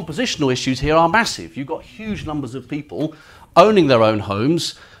your compositional issues here are massive. You've got huge numbers of people owning their own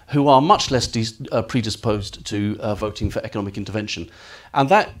homes who are much less predisposed to voting for economic intervention. And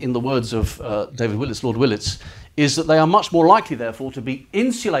that, in the words of David Willetts, Lord Willetts, is that they are much more likely, therefore, to be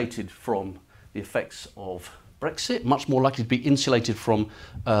insulated from the effects of Brexit, much more likely to be insulated from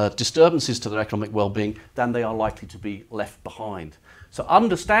disturbances to their economic well-being than they are likely to be left behind. So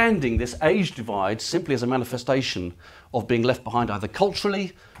understanding this age divide simply as a manifestation of being left behind either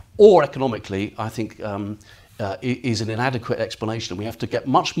culturally or economically, I think is an inadequate explanation. We have to get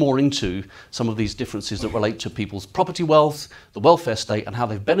much more into some of these differences that relate to people's property wealth, the welfare state, and how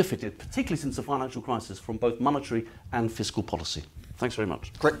they've benefited, particularly since the financial crisis, from both monetary and fiscal policy. Thanks very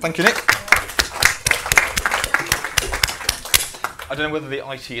much. Great, thank you, Nick. I don't know whether the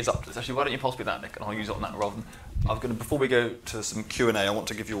IT is up to this. Actually, why don't you pass me that, Nick, and I'll use it on that rather than... Before we go to some Q&A, I want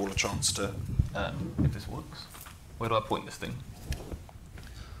to give you all a chance to, if this works. Where do I point this thing?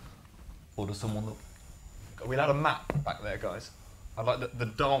 Or does someone look? Are we allowed a map back there, guys? I like the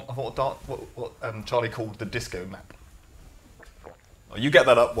dance. I thought what Charlie called the disco map. Oh, you get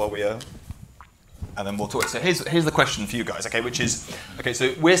that up while we are, and then we'll talk. So here's the question for you guys, okay? Which is, okay,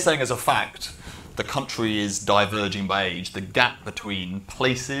 so we're saying as a fact, the country is diverging by age. The gap between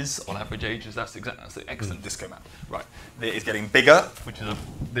places on average ages, that's the excellent disco map. Right, it is getting bigger,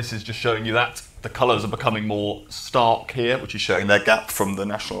 this is just showing you that. The colours are becoming more stark here, which is showing their gap from the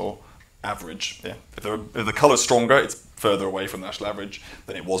national average. Yeah, if the colour's stronger, it's further away from the national average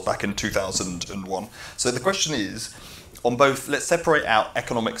than it was back in 2001. So the question is, on both, let's separate out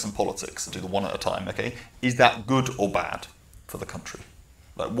economics and politics and do the one at a time, okay? Is that good or bad for the country?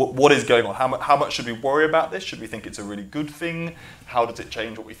 Like, what is going on? How much should we worry about this? Should we think it's a really good thing? How does it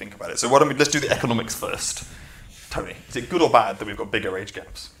change what we think about it? So let's do the economics first. Tony, is it good or bad that we've got bigger age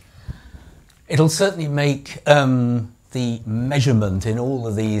gaps? It'll certainly make the measurement in all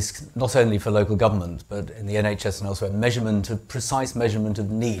of these, not only for local government, but in the NHS and elsewhere, precise measurement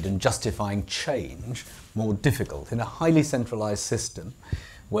of need and justifying change more difficult. In a highly centralised system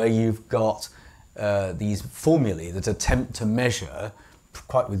where you've got these formulae that attempt to measure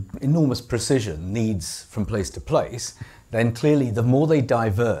quite with enormous precision needs from place to place, then clearly the more they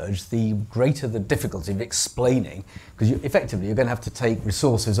diverge, the greater the difficulty of explaining, because effectively you're going to have to take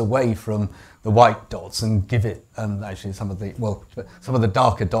resources away from the white dots and give it, actually some of the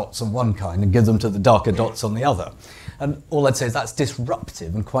darker dots on one kind and give them to the darker dots on the other. And all I'd say is that's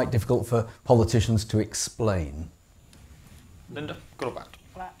disruptive and quite difficult for politicians to explain. Linda, good or bad?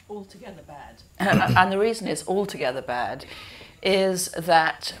 Well, altogether bad. And the reason it's altogether bad is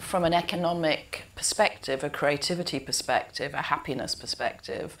that from an economic perspective, a creativity perspective, a happiness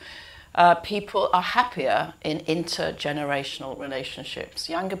perspective, people are happier in intergenerational relationships.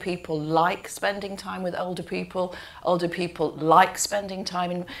 Younger people like spending time with older people like spending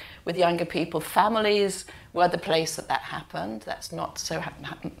time with younger people. Families were the place that happened. That's not so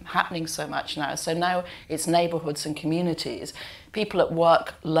happening so much now. So now it's neighbourhoods and communities. People at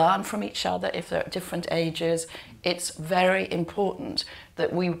work learn from each other if they're at different ages. It's very important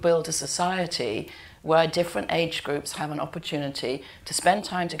that we build a society where different age groups have an opportunity to spend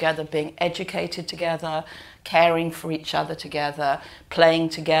time together, being educated together, caring for each other together, playing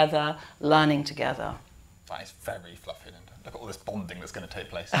together, learning together. That is very fluffy, Linda. Look at all this bonding that's going to take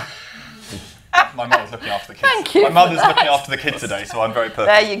place. My mother's looking after the kids. Thank you My for mother's that. looking after the kids today, so I'm very perky.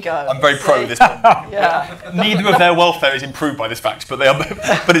 There you go. I'm very pro See? this point. Yeah. Neither of their welfare is improved by this fact, but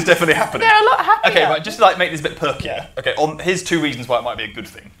but it's definitely happening. They're a lot happier. Okay, right, just to like make this a bit perkier. Okay, here's 2 reasons why it might be a good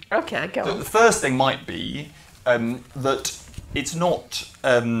thing. Okay, go So on. the first thing might be that it's not.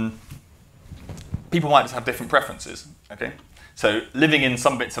 People might just have different preferences. Okay, so living in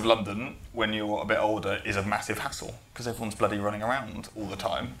some bits of London when you're a bit older is a massive hassle because everyone's bloody running around all the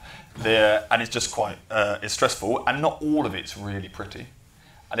time. And it's just quite it's stressful, and not all of it's really pretty.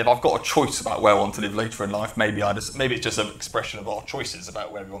 And if I've got a choice about where I want to live later in life, maybe it's just an expression of our choices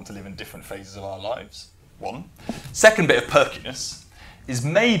about where we want to live in different phases of our lives. One. Second bit of perkiness is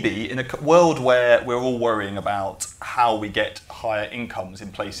maybe in a world where we're all worrying about how we get higher incomes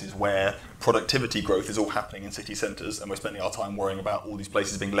in places where productivity growth is all happening in city centres, and we're spending our time worrying about all these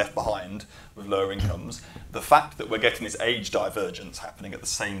places being left behind with lower incomes, the fact that we're getting this age divergence happening at the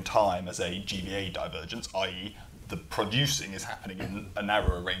same time as a GVA divergence, i.e. the producing is happening in a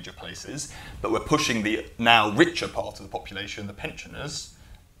narrower range of places, but we're pushing the now richer part of the population, the pensioners,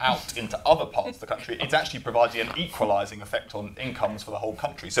 out into other parts of the country, it's actually providing an equalising effect on incomes for the whole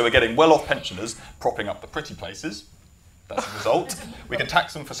country. So we're getting well-off pensioners propping up the pretty places. That's the result. We can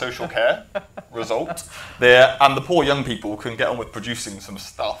tax them for social care. Result. And the poor young people can get on with producing some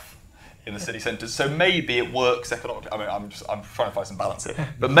stuff in the city centres. So maybe it works economically. I mean, I'm trying to find some balance here.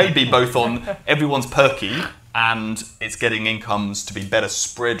 But maybe both on everyone's perky and it's getting incomes to be better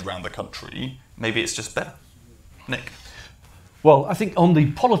spread around the country. Maybe it's just better. Nick? Well, I think on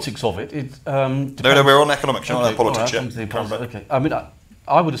the politics of it, depends. No, we're on economics, not on politics All right, okay. I mean,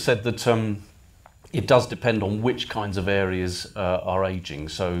 I would have said that it does depend on which kinds of areas are ageing.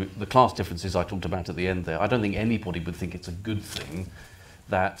 So the class differences I talked about at the end there, I don't think anybody would think it's a good thing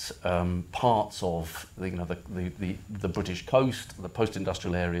that parts of the British coast, the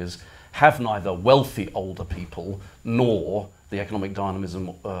post-industrial areas, have neither wealthy older people nor the economic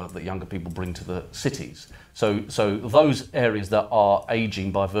dynamism that younger people bring to the cities. So those areas that are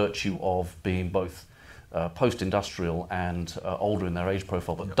ageing by virtue of being both post-industrial and older in their age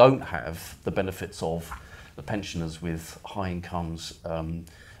profile, but don't have the benefits of the pensioners with high incomes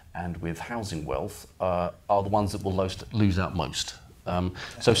and with housing wealth, are the ones that will lose out most.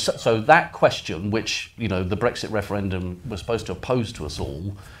 So that question, which the Brexit referendum was supposed to pose to us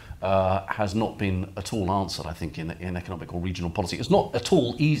all, has not been at all answered, I think, in economic or regional policy. It's not at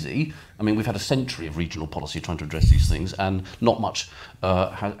all easy. I mean, we've had a century of regional policy trying to address these things, and not much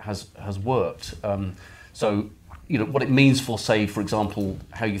has worked. So, what it means for, say, for example,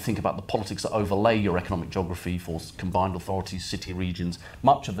 how you think about the politics that overlay your economic geography for combined authorities, city regions.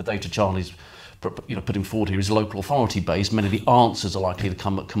 Much of the data Charlie's putting forward here is local authority based. Many of the answers are likely to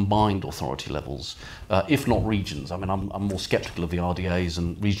come at combined authority levels, if not regions. I mean, I'm more sceptical of the RDAs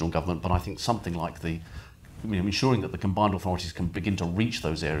and regional government, but I think something like ensuring that the combined authorities can begin to reach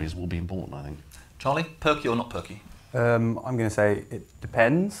those areas will be important, I think. Charlie, perky or not perky? I'm going to say it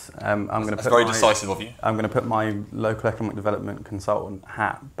depends. That's very decisive of you. I'm going to put my local economic development consultant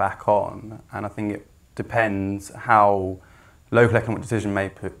hat back on, and I think it depends how local economic decision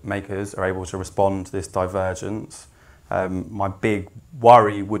makers are able to respond to this divergence. My big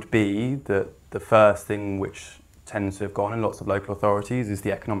worry would be that the first thing which tends to have gone in lots of local authorities is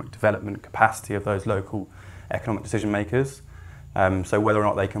the economic development capacity of those local economic decision makers. So whether or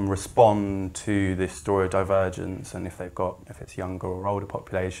not they can respond to this story of divergence, and if it's younger or older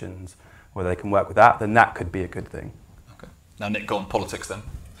populations, whether they can work with that, then that could be a good thing. Okay. Now, Nick, go on politics then.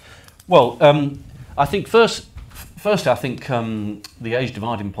 Well, I think Firstly, I think the age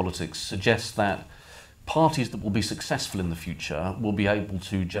divide in politics suggests that parties that will be successful in the future will be able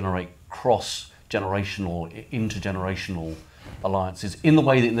to generate cross-generational, intergenerational alliances in the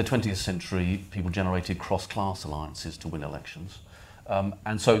way that in the 20th century people generated cross-class alliances to win elections.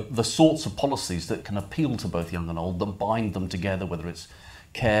 And so the sorts of policies that can appeal to both young and old, that bind them together, whether it's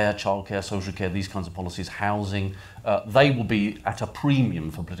care, childcare, social care, these kinds of policies, housing, they will be at a premium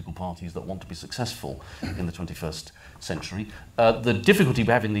for political parties that want to be successful in the 21st century. The difficulty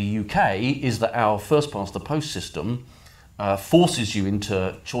we have in the UK is that our first past the post system forces you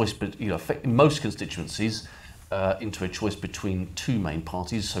into choice, but in most constituencies, into a choice between two main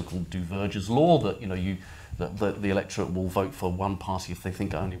parties, so-called Duverger's law, that the electorate will vote for one party if they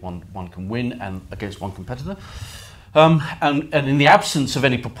think only one can win and against one competitor. And in the absence of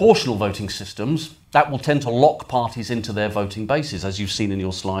any proportional voting systems, that will tend to lock parties into their voting bases, as you've seen in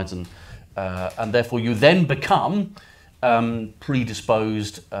your slides, and therefore you then become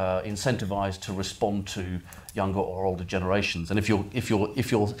predisposed, incentivised to respond to younger or older generations. And if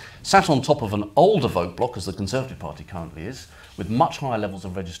you're sat on top of an older vote block, as the Conservative Party currently is, with much higher levels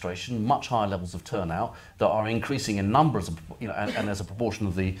of registration, much higher levels of turnout that are increasing in numbers, and as a proportion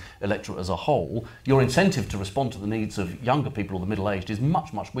of the electorate as a whole, your incentive to respond to the needs of younger people or the middle-aged is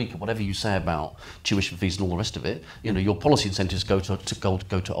much, much weaker. Whatever you say about tuition fees and all the rest of it, your policy incentives go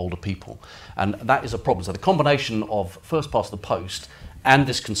to older people, and that is a problem. So the combination of first past the post and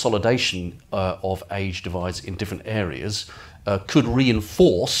this consolidation of age divides in different areas could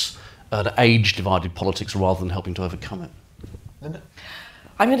reinforce the age-divided politics rather than helping to overcome it. Linda?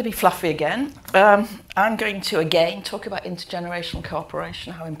 I'm going to be fluffy again. I'm going to again talk about intergenerational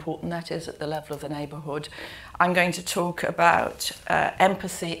cooperation, how important that is at the level of the neighbourhood. I'm going to talk about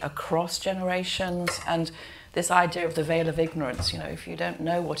empathy across generations and this idea of the veil of ignorance. If you don't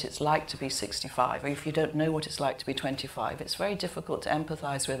know what it's like to be 65, or if you don't know what it's like to be 25, it's very difficult to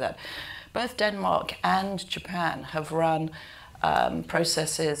empathise with that. Both Denmark and Japan have run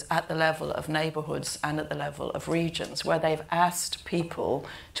processes at the level of neighbourhoods and at the level of regions where they've asked people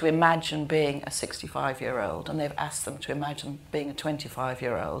to imagine being a 65-year-old, and they've asked them to imagine being a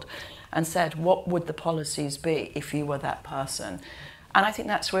 25-year-old and said, what would the policies be if you were that person? And I think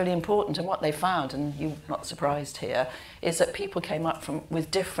that's really important. And what they found, and you're not surprised here, is that people came up with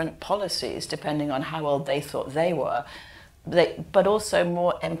different policies depending on how old they thought they were, but also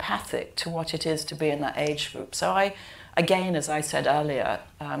more empathic to what it is to be in that age group. So again, as I said earlier,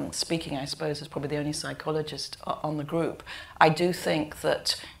 speaking, I suppose, as probably the only psychologist on the group, I do think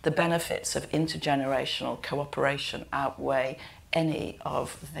that the benefits of intergenerational cooperation outweigh any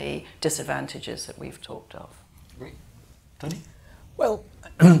of the disadvantages that we've talked of. Tony? Well,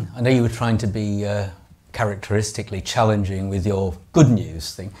 I know you were trying to be characteristically challenging with your good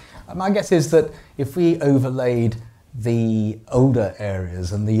news thing. My guess is that if we overlaid the older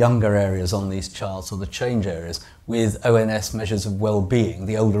areas and the younger areas on these charts, or the change areas, with ONS measures of well-being,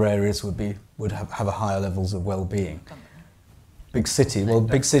 the older areas would have a higher levels of well-being. Big city, well,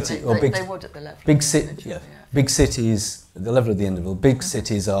 big city, or big. They would at the level. Big city, yeah. Big cities, at the level of the individual. Big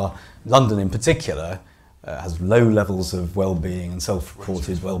cities are, London in particular, has low levels of well-being and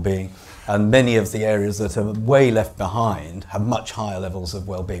self-reported well-being, and many of the areas that are way left behind have much higher levels of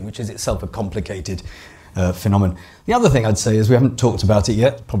well-being, which is itself a complicated phenomenon. The other thing I'd say is, we haven't talked about it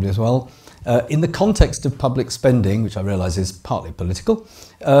yet, probably as well, in the context of public spending, which I realise is partly political,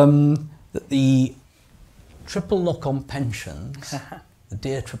 that the triple lock on pensions, the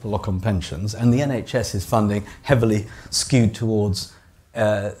dear triple lock on pensions, and the NHS is funding heavily skewed towards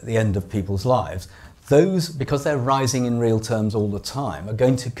the end of people's lives. Those, because they're rising in real terms all the time, are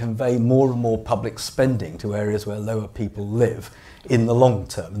going to convey more and more public spending to areas where lower people live in the long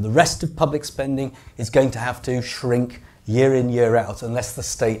term. And the rest of public spending is going to have to shrink year in, year out, unless the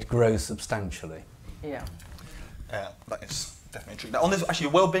state grows substantially. Yeah. That is definitely true. Now, on this, actually,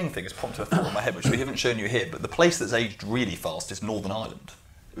 the well-being thing has prompted a thought in my head, which we haven't shown you here, but the place that's aged really fast is Northern Ireland.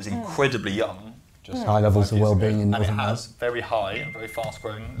 It was incredibly young. Just high levels of well-being in and Northern it Ireland. has very high and very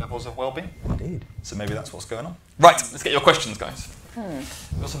fast-growing levels of well-being. Indeed. So maybe that's what's going on. Right, let's get your questions, guys.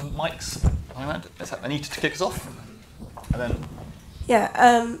 We've got some mics around. Let's have Anita to kick us off. And then...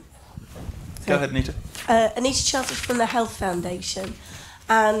 Yeah. Go ahead, Anita. Anita Chartered from the Health Foundation.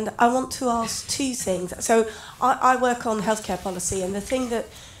 And I want to ask two things. So I work on healthcare policy, and the thing that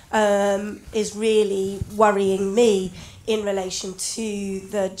is really worrying me in relation to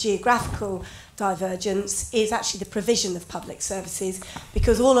the geographical divergence is actually the provision of public services,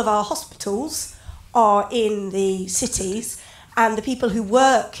 because all of our hospitals are in the cities, and the people who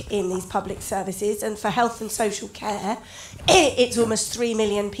work in these public services, and for health and social care, it's almost 3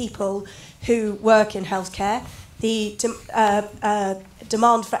 million people who work in healthcare. The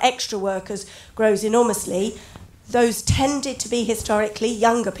demand for extra workers grows enormously. Those tended to be historically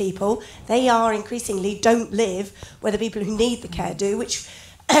younger people. They are increasingly don't live where the people who need the care do, which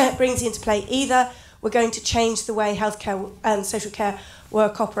brings into play either we're going to change the way healthcare and social care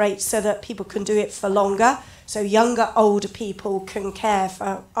work operates so that people can do it for longer, so younger, older people can care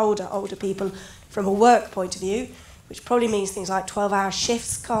for older people from a work point of view, which probably means things like 12-hour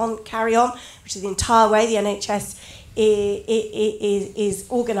shifts can't carry on, which is the entire way the NHS is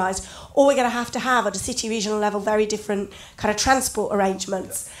organised. Or we're going to have at a city regional level very different kind of transport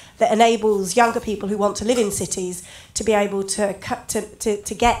arrangements that enables younger people who want to live in cities to be able to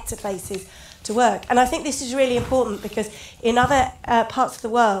get to places to work. And I think this is really important, because in other parts of the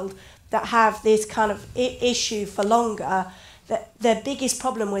world that have this kind of issue for longer, the biggest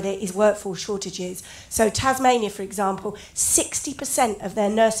problem with it is workforce shortages. So Tasmania, for example, 60% of their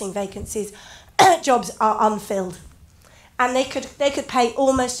nursing vacancies, jobs are unfilled. and they could pay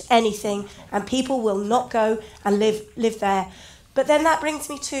almost anything, and people will not go and live there. But then that brings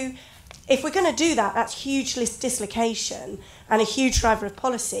me to, if we're going to do that, that's huge dislocation and a huge driver of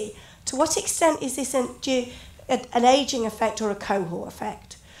policy. To what extent is this an ageing effect or a cohort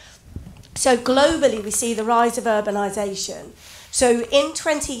effect? So globally, we see the rise of urbanisation. So in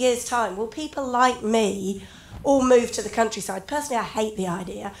 20 years' time, will people like me all move to the countryside? Personally, I hate the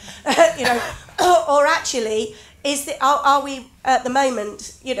idea. Or actually, are we at the moment,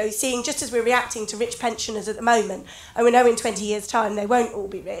 seeing, just as we're reacting to rich pensioners at the moment, and we know in 20 years' time they won't all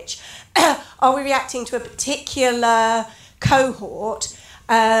be rich, are we reacting to a particular cohort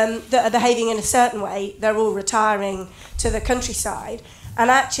that are behaving in a certain way? They're all retiring to the countryside, and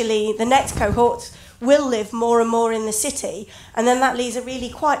actually the next cohort will live more and more in the city, and then that leaves a really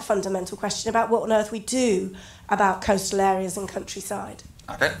quite fundamental question about what on earth we do about coastal areas and countryside.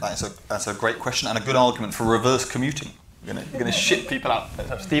 Okay, that's a great question and a good argument for reverse commuting. You're going to ship people out. Let's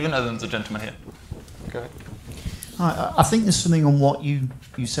have Stephen, and then there's a gentleman here. Go ahead. I think there's something on what you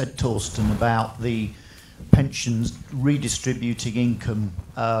said, Torsten, about the pensions redistributing income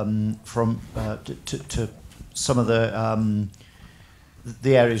from to some of the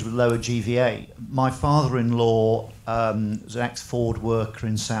areas with lower GVA. My father-in-law was an ex-Ford worker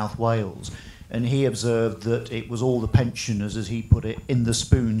in South Wales, and he observed that it was all the pensioners, as he put it, in the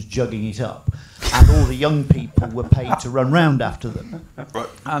spoons jugging it up, and all the young people were paid to run round after them.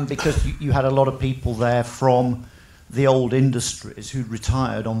 Right. Because you had a lot of people there from the old industries who'd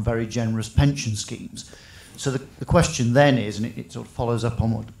retired on very generous pension schemes. So the question then is, and it sort of follows up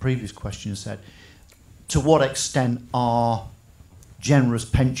on what the previous question said, to what extent are generous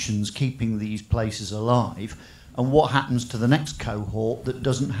pensions keeping these places alive, and what happens to the next cohort that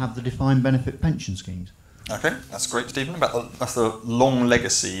doesn't have the defined benefit pension schemes? Okay, that's great, Stephen. That's the long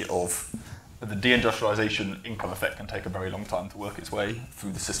legacy of the deindustrialisation income effect can take a very long time to work its way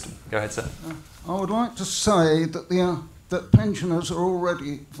through the system. Go ahead, sir. I would like to say that that pensioners are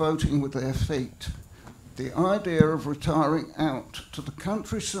already voting with their feet. The idea of retiring out to the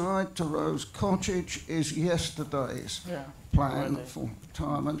countryside, to Rose Cottage, is yesterday's plan for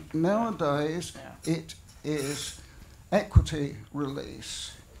retirement. Nowadays, it is equity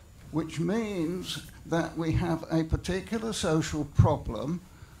release, which means that we have a particular social problem,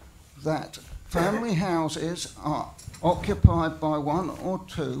 that family houses are occupied by one or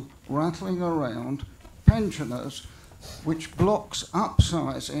two rattling around pensioners, which blocks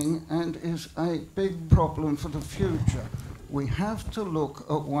upsizing and is a big problem for the future. We have to look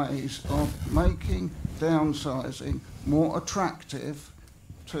at ways of making downsizing more attractive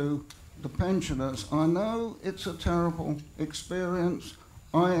to the pensioners. I know it's a terrible experience.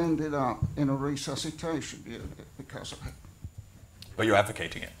 I ended up in a resuscitation unit because of it. But you're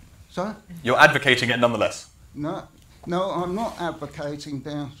advocating it. Sorry? You're advocating it nonetheless. No, I'm not advocating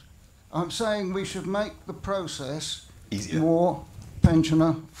down. I'm saying we should make the process easier, more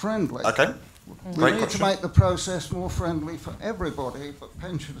pensioner friendly. Okay. We need to make the process more friendly for everybody, but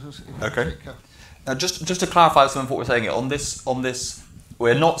pensioners in particular. Now, just to clarify some of what we're saying here, on this,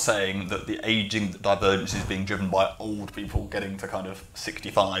 we're not saying that the ageing divergence is being driven by old people getting to kind of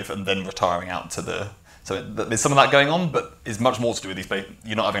 65 and then retiring out to the... So there's some of that going on, but it's much more to do with these places.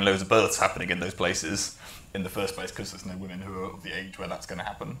 You're not having loads of births happening in those places in the first place because there's no women who are of the age where that's going to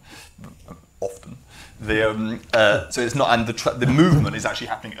happen often. So it's not, and the movement is actually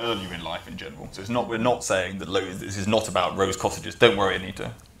happening earlier in life in general. So it's not. We're not saying that this is not about Rose Cottages. Don't worry,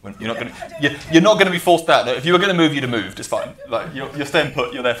 Anita. You're not going to be forced out. No, if you were going to move, you'd have moved. It's fine. Like you're staying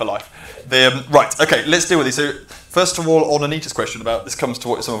put. You're there for life. Right. Okay. Let's deal with this. So first of all, on Anita's question about this comes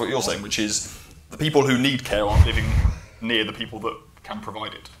to some of what you're saying, which is the people who need care aren't living near the people that can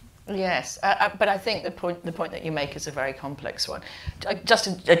provide it. Yes, but I think the point that you make is a very complex one. Just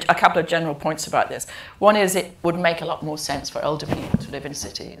a couple of general points about this. One is it would make a lot more sense for older people to live in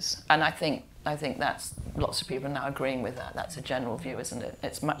cities, and I think that's lots of people are now agreeing with that. That's a general view, isn't it?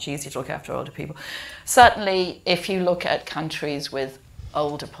 It's much easier to look after older people. Certainly, if you look at countries with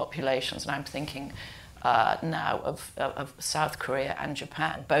older populations, and I'm thinking now of South Korea and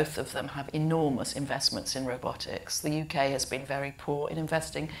Japan. Both of them have enormous investments in robotics. The UK has been very poor in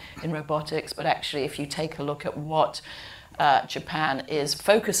investing in robotics, but actually if you take a look at what Japan is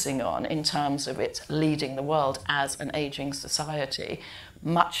focusing on in terms of its leading the world as an aging society,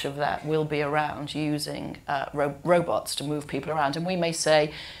 much of that will be around using robots to move people around. And we may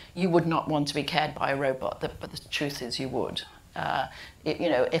say you would not want to be cared by a robot, but the truth is you would.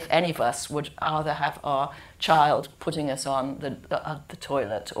 If any of us would either have our child putting us on the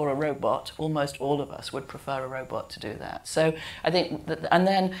toilet or a robot, almost all of us would prefer a robot to do that. So I think that, and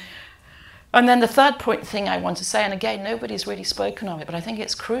then And then the third thing I want to say, and again, nobody's really spoken of it, but I think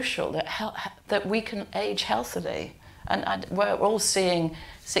it's crucial that we can age healthily. And we're all seeing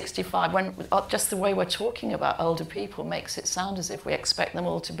 65, when just the way we're talking about older people makes it sound as if we expect them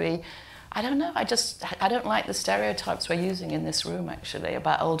all to be, I don't know, I don't like the stereotypes we're using in this room, actually,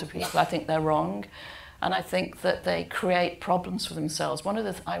 about older people. I think they're wrong. And I think that they create problems for themselves.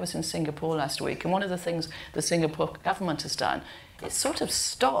 I was in Singapore last week, and one of the things the Singapore government has done is sort of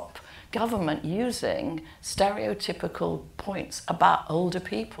stop government using stereotypical points about older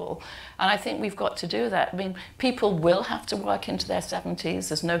people. And I think we've got to do that. I mean, people will have to work into their 70s.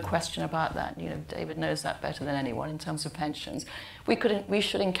 There's no question about that. You know, David knows that better than anyone in terms of pensions. We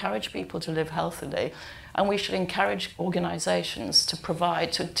should encourage people to live healthily, and we should encourage organisations to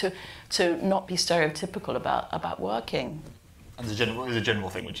provide, to not be stereotypical about working. And there's a general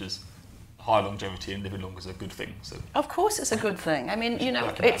thing, which is high longevity and living longer is a good thing. So of course, it's a good thing. I mean, you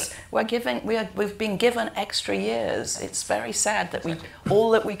know, we've been given extra years. It's very sad that all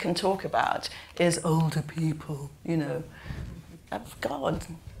that we can talk about is older people. You know, God.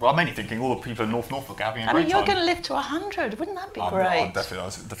 Well, I'm mainly thinking all the people in Norfolk are having a great time. I mean, you're going to live to 100. Wouldn't that be great? I'm definitely.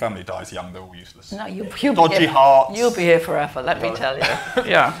 The family dies young. They're all useless. No, you'll dodgy hearts. You'll be here forever. Let me tell you.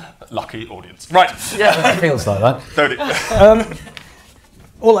 Yeah. Lucky audience. Right. Yeah, it feels like that. Totally.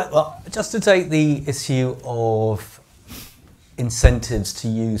 Well, just to take the issue of incentives to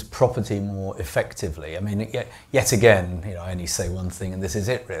use property more effectively. I mean, yet again, you know, I only say one thing, and this is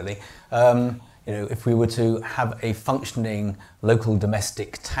it really. You know, if we were to have a functioning local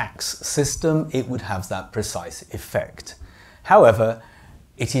domestic tax system, it would have that precise effect. However,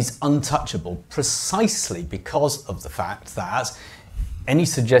 it is untouchable precisely because of the fact that any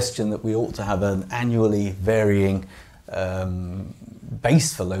suggestion that we ought to have an annually varying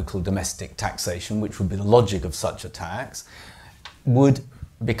base for local domestic taxation, which would be the logic of such a tax, would,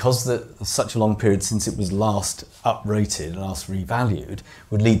 because such a long period since it was last uprated, last revalued,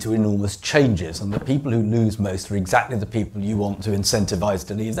 would lead to enormous changes. And the people who lose most are exactly the people you want to incentivise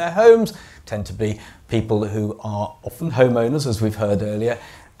to leave their homes, tend to be people who are often homeowners, as we've heard earlier,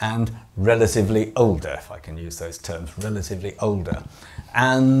 and relatively older, if I can use those terms, relatively older.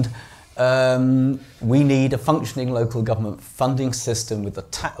 And we need a functioning local government funding system with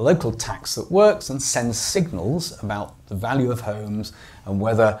a local tax that works and sends signals about the value of homes and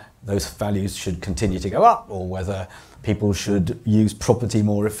whether those values should continue to go up or whether people should use property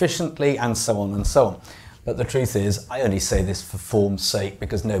more efficiently, and so on and so on. But the truth is, I only say this for form's sake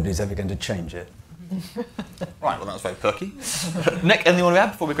because nobody's ever going to change it. Right, well, that was very perky. Nick, anything you want to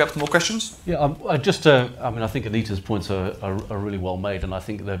add before we grab some more questions? Yeah, I think Anita's points are really well made, and I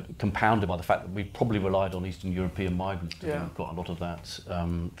think they're compounded by the fact that we've probably relied on Eastern European migrants to do quite a lot of that,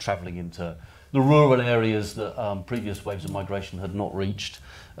 travelling into the rural areas that previous waves of migration had not reached,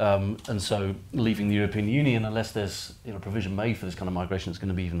 and so leaving the European Union, unless there's provision made for this kind of migration, it's going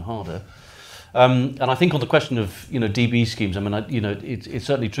to be even harder. And I think on the question of DB schemes, I mean, it's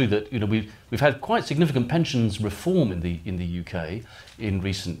certainly true that we've had quite significant pensions reform in the UK in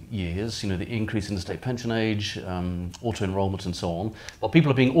recent years. The increase in the state pension age, auto enrolment, and so on. But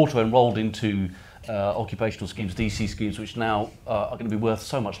people are being auto enrolled into occupational schemes, DC schemes, which now are going to be worth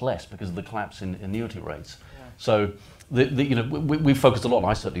so much less because of the collapse in annuity rates. Yeah. So we focused a lot, and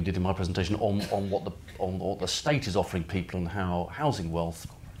I certainly did in my presentation, on what the state is offering people and how housing wealth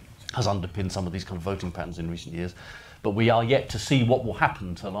has underpinned some of these kind of voting patterns in recent years. But we are yet to see what will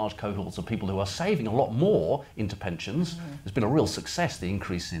happen to large cohorts of people who are saving a lot more into pensions. There's been a real success, the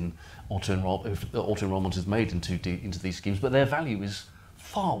increase in auto enrolment is made into these schemes, but their value is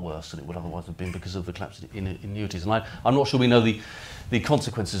far worse than it would otherwise have been because of the collapse in annuities. And I'm not sure we know the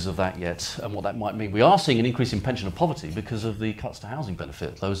consequences of that yet and what that might mean. We are seeing an increase in pension of poverty because of the cuts to housing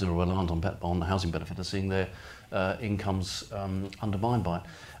benefit. Those who are reliant on the housing benefit are seeing their incomes undermined by it.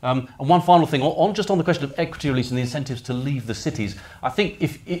 And one final thing, just on the question of equity release and the incentives to leave the cities, I think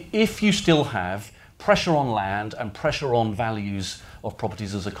if you still have pressure on land and pressure on values of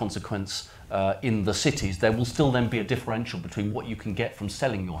properties as a consequence in the cities, there will still then be a differential between what you can get from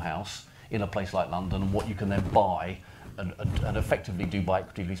selling your house in a place like London and what you can then buy and effectively do by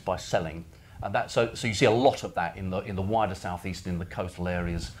equity release by selling. And so you see a lot of that in the wider southeast, in the coastal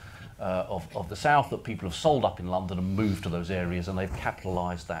areas of the south, that people have sold up in London and moved to those areas, and they've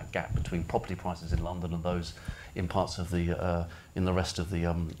capitalised that gap between property prices in London and those in parts of in the rest of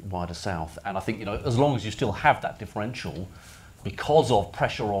the wider south. And I think as long as you still have that differential, because of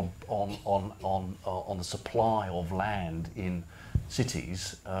pressure on the supply of land in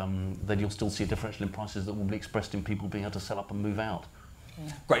cities, then you'll still see a differential in prices that will be expressed in people being able to sell up and move out.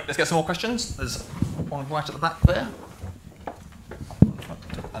 Yeah. Great, let's get some more questions. There's one right at the back there.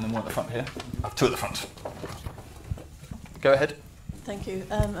 and then one at the front here. I have two at the front. Go ahead. Thank you.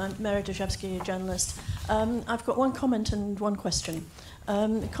 I'm Mary Dejevsky, a journalist. I've got one comment and one question.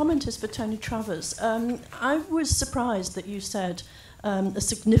 The comment is for Tony Travers. I was surprised that you said a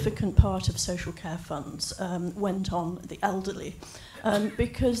significant part of social care funds went on the elderly,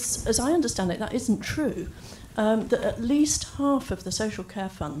 because, as I understand it, that isn't true. That at least half of the social care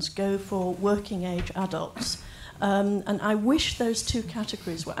funds go for working age adults. And I wish those two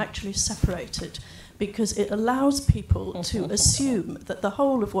categories were actually separated, because it allows people to assume that the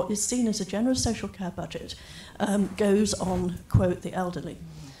whole of what is seen as a general social care budget goes on, quote, the elderly.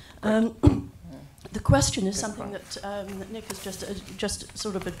 The question is something that Nick has just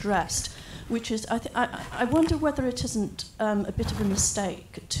sort of addressed, which is, I wonder whether it isn't a bit of a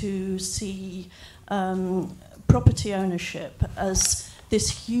mistake to see property ownership as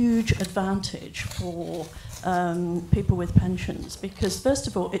this huge advantage for people with pensions, because first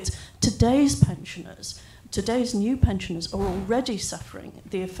of all, it's today's pensioners, today's new pensioners are already suffering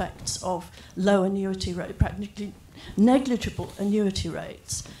the effects of low annuity rate, practically negligible annuity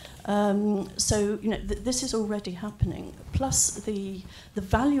rates. So this is already happening. Plus, the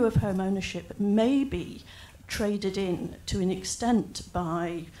value of home ownership may be traded in to an extent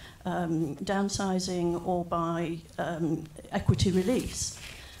by downsizing or by equity release.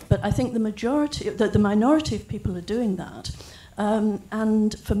 But I think the minority of people are doing that.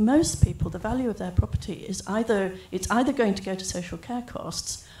 And for most people, the value of their property is either going to go to social care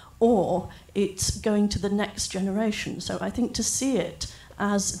costs or it's going to the next generation. So I think to see it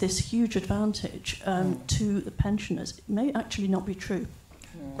as this huge advantage to the pensioners may actually not be true.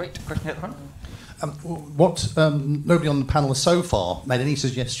 Great. Question here at the front. Nobody on the panel has so far made any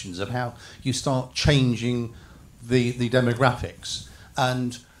suggestions of how you start changing the demographics.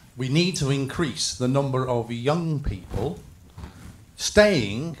 And we need to increase the number of young people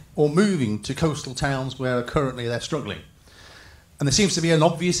staying or moving to coastal towns where currently they're struggling. And there seems to be an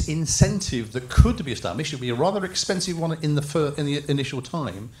obvious incentive that could be established. It would be a rather expensive one in the initial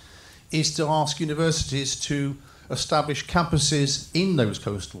time, is to ask universities to establish campuses in those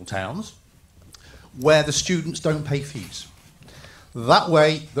coastal towns where the students don't pay fees. That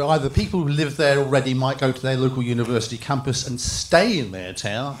way, either people who live there already might go to their local university campus and stay in their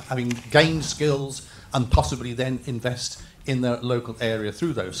town, having gained skills, and possibly then invest in their local area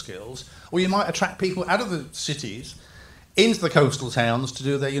through those skills. Or you might attract people out of the cities into the coastal towns to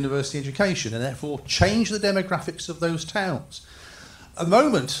do their university education, and therefore change the demographics of those towns. At the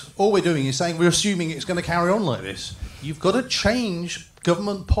moment, all we're doing is saying we're assuming it's going to carry on like this. You've got to change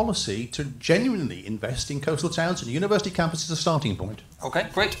government policy to genuinely invest in coastal towns, and university campus is a starting point. Okay,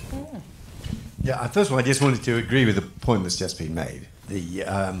 great. Yeah, first of all, I just wanted to agree with the point that's just been made.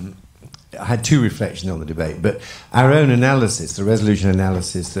 I had two reflections on the debate, but our own analysis, the resolution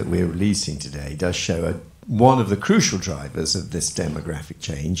analysis that we're releasing today, does show one of the crucial drivers of this demographic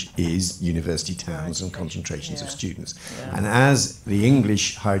change is university towns and concentrations of students. Yeah. And as the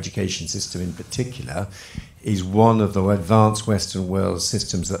English higher education system in particular is one of the advanced Western world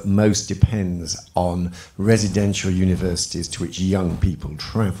systems that most depends on residential universities to which young people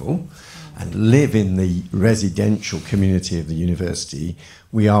travel and live in the residential community of the university,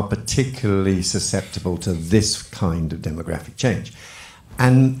 we are particularly susceptible to this kind of demographic change.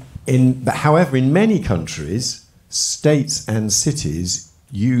 However, in many countries, states and cities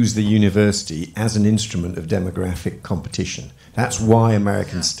use the university as an instrument of demographic competition. That's why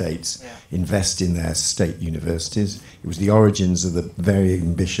American states invest in their state universities. It was the origins of the very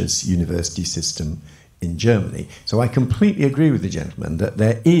ambitious university system in Germany. So I completely agree with the gentleman that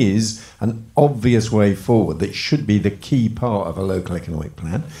there is an obvious way forward that should be the key part of a local economic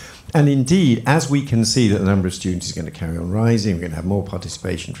plan. And indeed, as we can see that the number of students is going to carry on rising, we're going to have more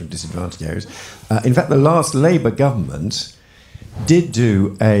participation from disadvantaged areas. In fact, the last Labour government did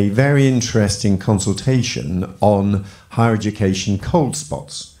do a very interesting consultation on higher education cold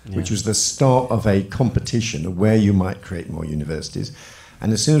spots, which was the start of a competition of where you might create more universities.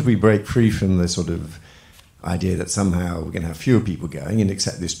 And as soon as we break free from the sort of idea that somehow we're going to have fewer people going and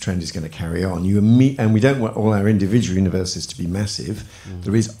accept this trend is going to carry on, and we don't want all our individual universities to be massive,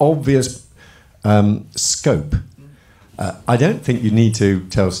 there is obvious scope. I don't think you need to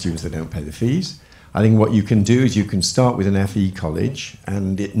tell students they don't pay the fees. I think what you can do is you can start with an FE college,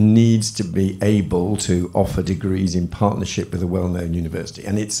 and it needs to be able to offer degrees in partnership with a well-known university.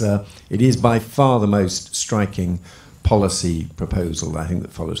 And it is by far the most striking policy proposal, I think,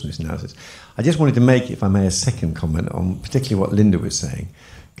 that follows from this analysis. I just wanted to make, if I may, a second comment on particularly what Linda was saying,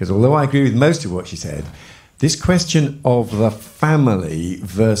 because although I agree with most of what she said, this question of the family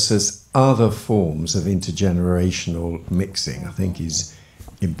versus other forms of intergenerational mixing, I think, is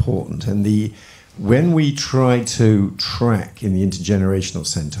important. And when we tried to track in the Intergenerational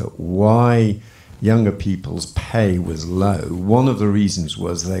Centre why younger people's pay was low, one of the reasons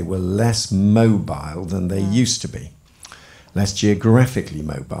was they were less mobile than they used to be, less geographically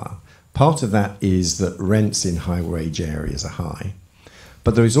mobile. Part of that is that rents in high-wage areas are high.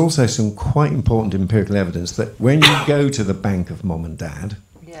 But there is also some quite important empirical evidence that when you go to the bank of mom and dad,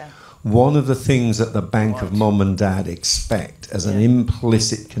 one of the things that the bank of mom and dad expect as an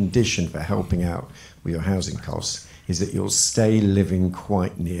implicit condition for helping out with your housing costs is that you'll stay living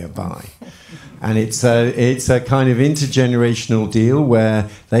quite nearby. And it's a kind of intergenerational deal where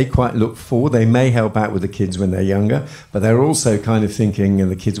they quite look forward. They may help out with the kids when they're younger, but they're also kind of thinking, and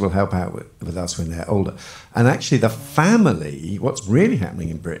the kids will help out with us when they're older. And actually the family, what's really happening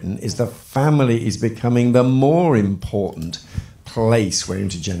in Britain is the family is becoming the more important place where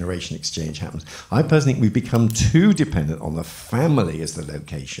intergeneration exchange happens. I personally think we've become too dependent on the family as the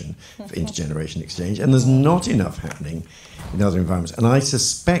location for intergeneration exchange, and there's not enough happening in other environments. And I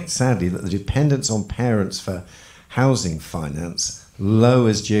suspect, sadly, that the dependence on parents for housing finance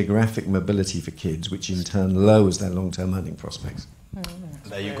lowers geographic mobility for kids, which in turn lowers their long-term earning prospects.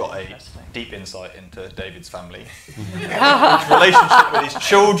 There you've got a deep insight into David's family. His relationship with his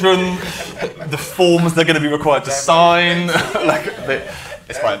children, the forms they're going to be required to sign.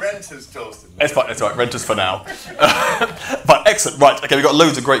 It's fine. Renters, Torsten. It's fine, it's all right, renters for now. But excellent, right, okay, we've got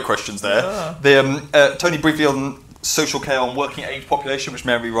loads of great questions there. Tony, briefly on social care on working age population, which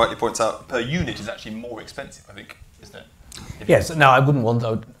Mary rightly points out, per unit is actually more expensive, I think, isn't it? Yes, no, I wouldn't want,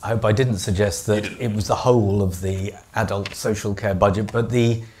 I hope I didn't suggest that it was the whole of the adult social care budget, but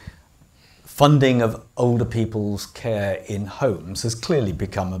the funding of older people's care in homes has clearly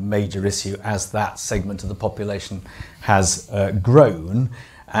become a major issue as that segment of the population has grown.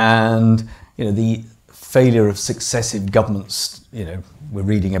 And, the failure of successive governments, we're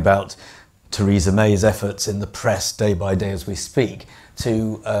reading about Theresa May's efforts in the press day by day as we speak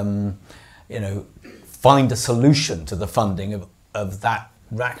to, find a solution to the funding of that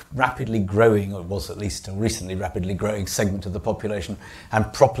rapidly growing, or was at least a recently rapidly growing segment of the population,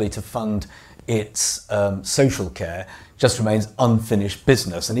 and properly to fund its social care just remains unfinished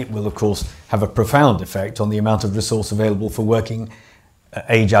business. And it will, of course, have a profound effect on the amount of resource available for working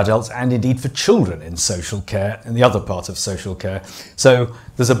age adults and indeed for children in social care and the other part of social care. So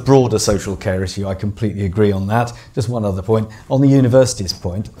there's a broader social care issue. I completely agree on that. Just one other point. On the universities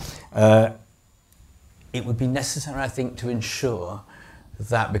point, it would be necessary, I think, to ensure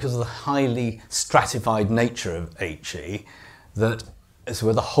that because of the highly stratified nature of HE, that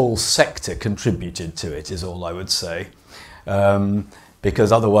the whole sector contributed to it, is all I would say.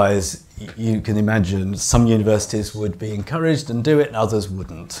 Because otherwise, you can imagine some universities would be encouraged and do it, and others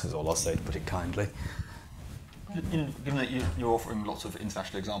wouldn't, is all I'll say, to put it kindly. Given that you're offering lots of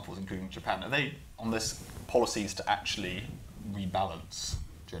international examples, including Japan, are they on this policies to actually rebalance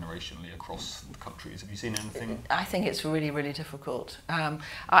generationally across the countries? Have you seen anything? I think it's really, really difficult.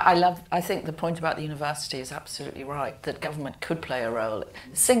 I think the point about the university is absolutely right, that government could play a role.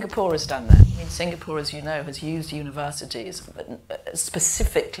 Singapore has done that. I mean, Singapore, as you know, has used universities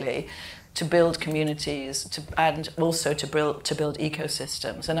specifically to build communities and also to build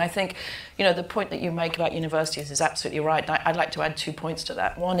ecosystems. And I think, the point that you make about universities is absolutely right. I'd like to add 2 points to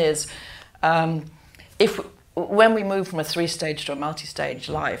that. One is, when we move from a 3-stage to a multi-stage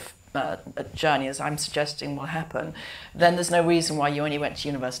life journey, as I'm suggesting will happen, then there's no reason why you only went to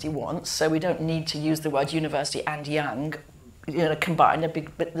university once. So we don't need to use the word university and young combined.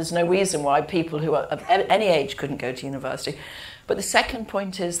 But there's no reason why people who are of any age couldn't go to university. But the second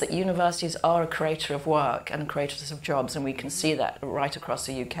point is that universities are a creator of work and creators of jobs, and we can see that right across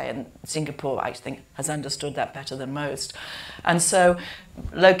the UK, and Singapore, I think, has understood that better than most. And so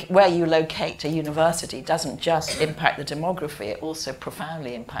where you locate a university doesn't just impact the demography, it also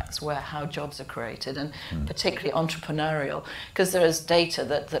profoundly impacts how jobs are created, and particularly entrepreneurial, because there is data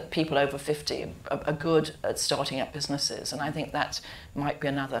that people over 50 are good at starting up businesses, and I think that might be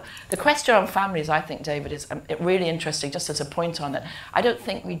another. The question on families, I think, David, is really interesting, just as a point on it. I don't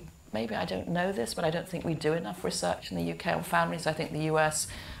think maybe I don't know this, but I don't think we do enough research in the UK on families. I think the US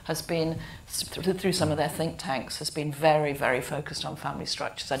has been, through some of their think tanks, has been very, very focused on family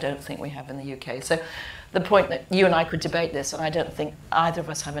structures. I don't think we have in the UK. So the point that you and I could debate this, and I don't think either of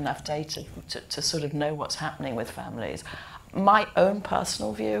us have enough data to sort of know what's happening with families. My own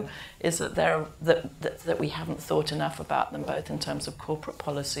personal view is that that we haven't thought enough about them, both in terms of corporate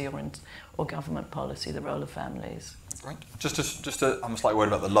policy or government policy, the role of families. Right. I'm slightly worried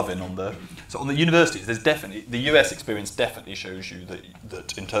about the love-in on the universities. There's definitely, the US experience definitely shows you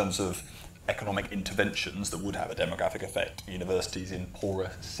that in terms of economic interventions that would have a demographic effect, universities in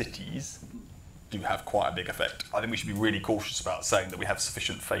poorer cities do have quite a big effect. I think we should be really cautious about saying that we have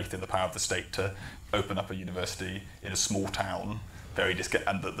sufficient faith in the power of the state to open up a university in a small town,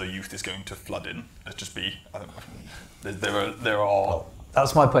 and that the youth is going to flood in. Let's just be. I don't know, there are.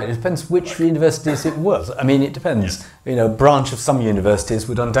 That's my point. It depends which universities it was. I mean, it depends. You know, a branch of some universities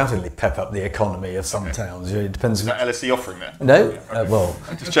would undoubtedly pep up the economy of some towns. It depends. Is that LSE offering there? No. Well,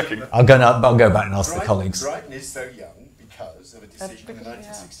 I'm just checking. I'll go back and ask the colleagues. Brighton is so young because of a decision in the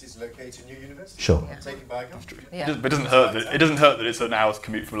 1960s to locate a new university. Sure. Taken by a government. But it doesn't hurt that it's an hour's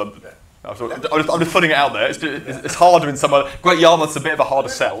commute from London. I'm just putting it out there. It's harder in some other. Great Yarmouth's a bit of a harder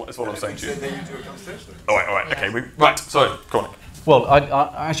sell, is what I'm saying to you. All right. Okay. Sorry. Go on. Well,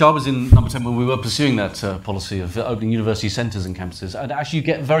 actually, I was in number 10 when we were pursuing that policy of opening university centres and campuses, and actually you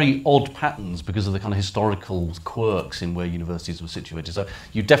get very odd patterns because of the kind of historical quirks in where universities were situated. So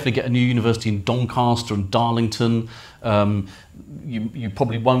you definitely get a new university in Doncaster and Darlington. You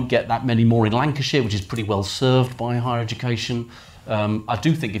probably won't get that many more in Lancashire, which is pretty well served by higher education. I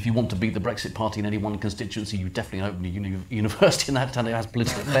do think if you want to beat the Brexit Party in any one constituency, you definitely open a university in that town. It has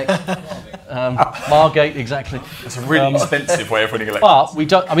political effect. Margate, exactly. It's a really expensive way of winning elections. But we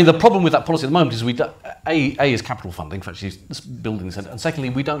don't. I mean, the problem with that policy at the moment is we don't. A is capital funding for actually building the centre, and secondly,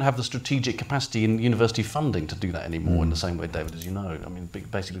 we don't have the strategic capacity in university funding to do that anymore in the same way, David, as you know. I mean,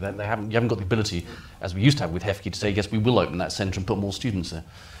 basically, you haven't got the ability, as we used to have with HEFCE, to say yes, we will open that centre and put more students there.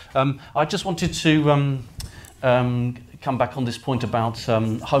 I just wanted to. Come back on this point about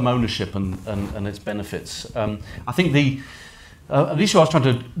home ownership and its benefits. I think the issue I was trying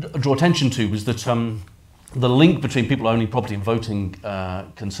to draw attention to was that the link between people owning property and voting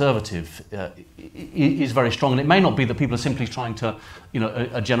Conservative is very strong, and it may not be that people are simply trying to,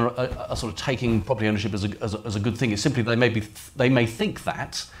 a sort of taking property ownership as a good thing. It's simply they may think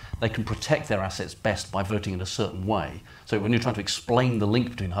that they can protect their assets best by voting in a certain way. So when you're trying to explain the link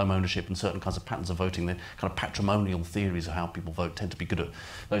between home ownership and certain kinds of patterns of voting, the kind of patrimonial theories of how people vote tend to be good at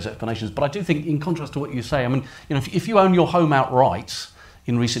those explanations. But I do think, in contrast to what you say, I mean, if you own your home outright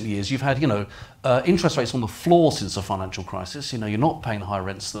in recent years, you've had, interest rates on the floor since the financial crisis. You're not paying the high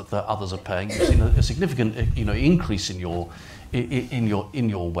rents that others are paying. You've seen a significant, increase in your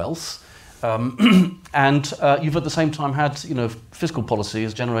wealth. And you've at the same time had, fiscal policy,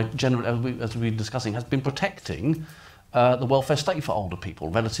 as we've been discussing, has been protecting the welfare state for older people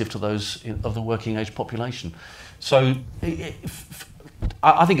relative to those of the working age population. So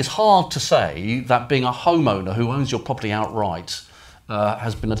I think it's hard to say that being a homeowner who owns your property outright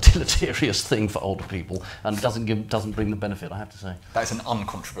has been a deleterious thing for older people and doesn't bring the benefit, I have to say. That's an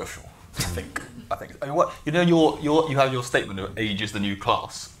uncontroversial, I think. I mean, you have your statement of age is the new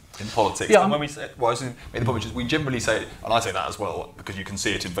class in politics. Yeah, and when we say, the point is we generally say, and I say that as well, because you can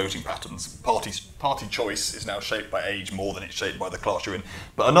see it in voting patterns. Party choice is now shaped by age more than it's shaped by the class you're in.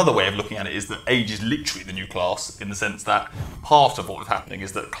 But another way of looking at it is that age is literally the new class, in the sense that part of what is happening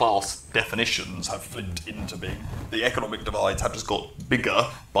is that class definitions have flipped into being, the economic divides have just got bigger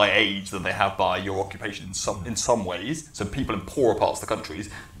by age than they have by your occupation in some ways. So people in poorer parts of the countries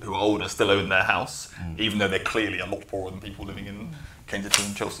who are older still own their house, even though they're clearly a lot poorer than people living in Kensington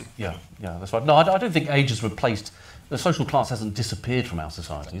and Chelsea. Yeah, that's right. No, I don't think age has replaced. The social class hasn't disappeared from our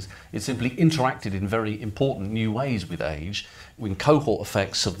societies. It's simply interacted in very important new ways with age, with cohort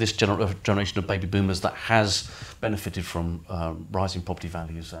effects of this generation of baby boomers that has benefited from rising property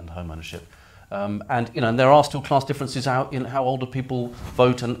values and home ownership. And there are still class differences out in how older people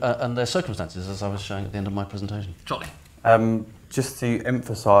vote and their circumstances, as I was showing at the end of my presentation. Johnny. Just to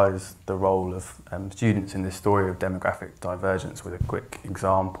emphasise the role of students in this story of demographic divergence with a quick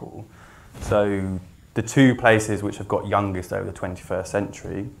example. So the two places which have got youngest over the 21st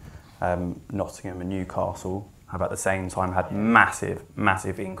century, Nottingham and Newcastle, have at the same time had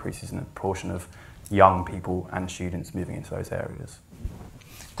massive increases in the proportion of young people and students moving into those areas.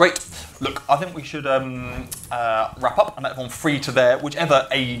 Great. Look, I think we should wrap up and let everyone free to whichever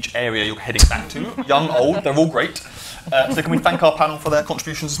age area you're heading back to. Young, old, they're all great. So can we thank our panel for their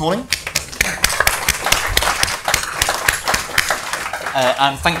contributions this morning?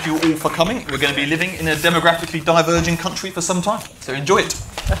 And thank you all for coming. We're going to be living in a demographically diverging country for some time, so enjoy it.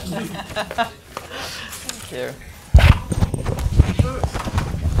 Thank you.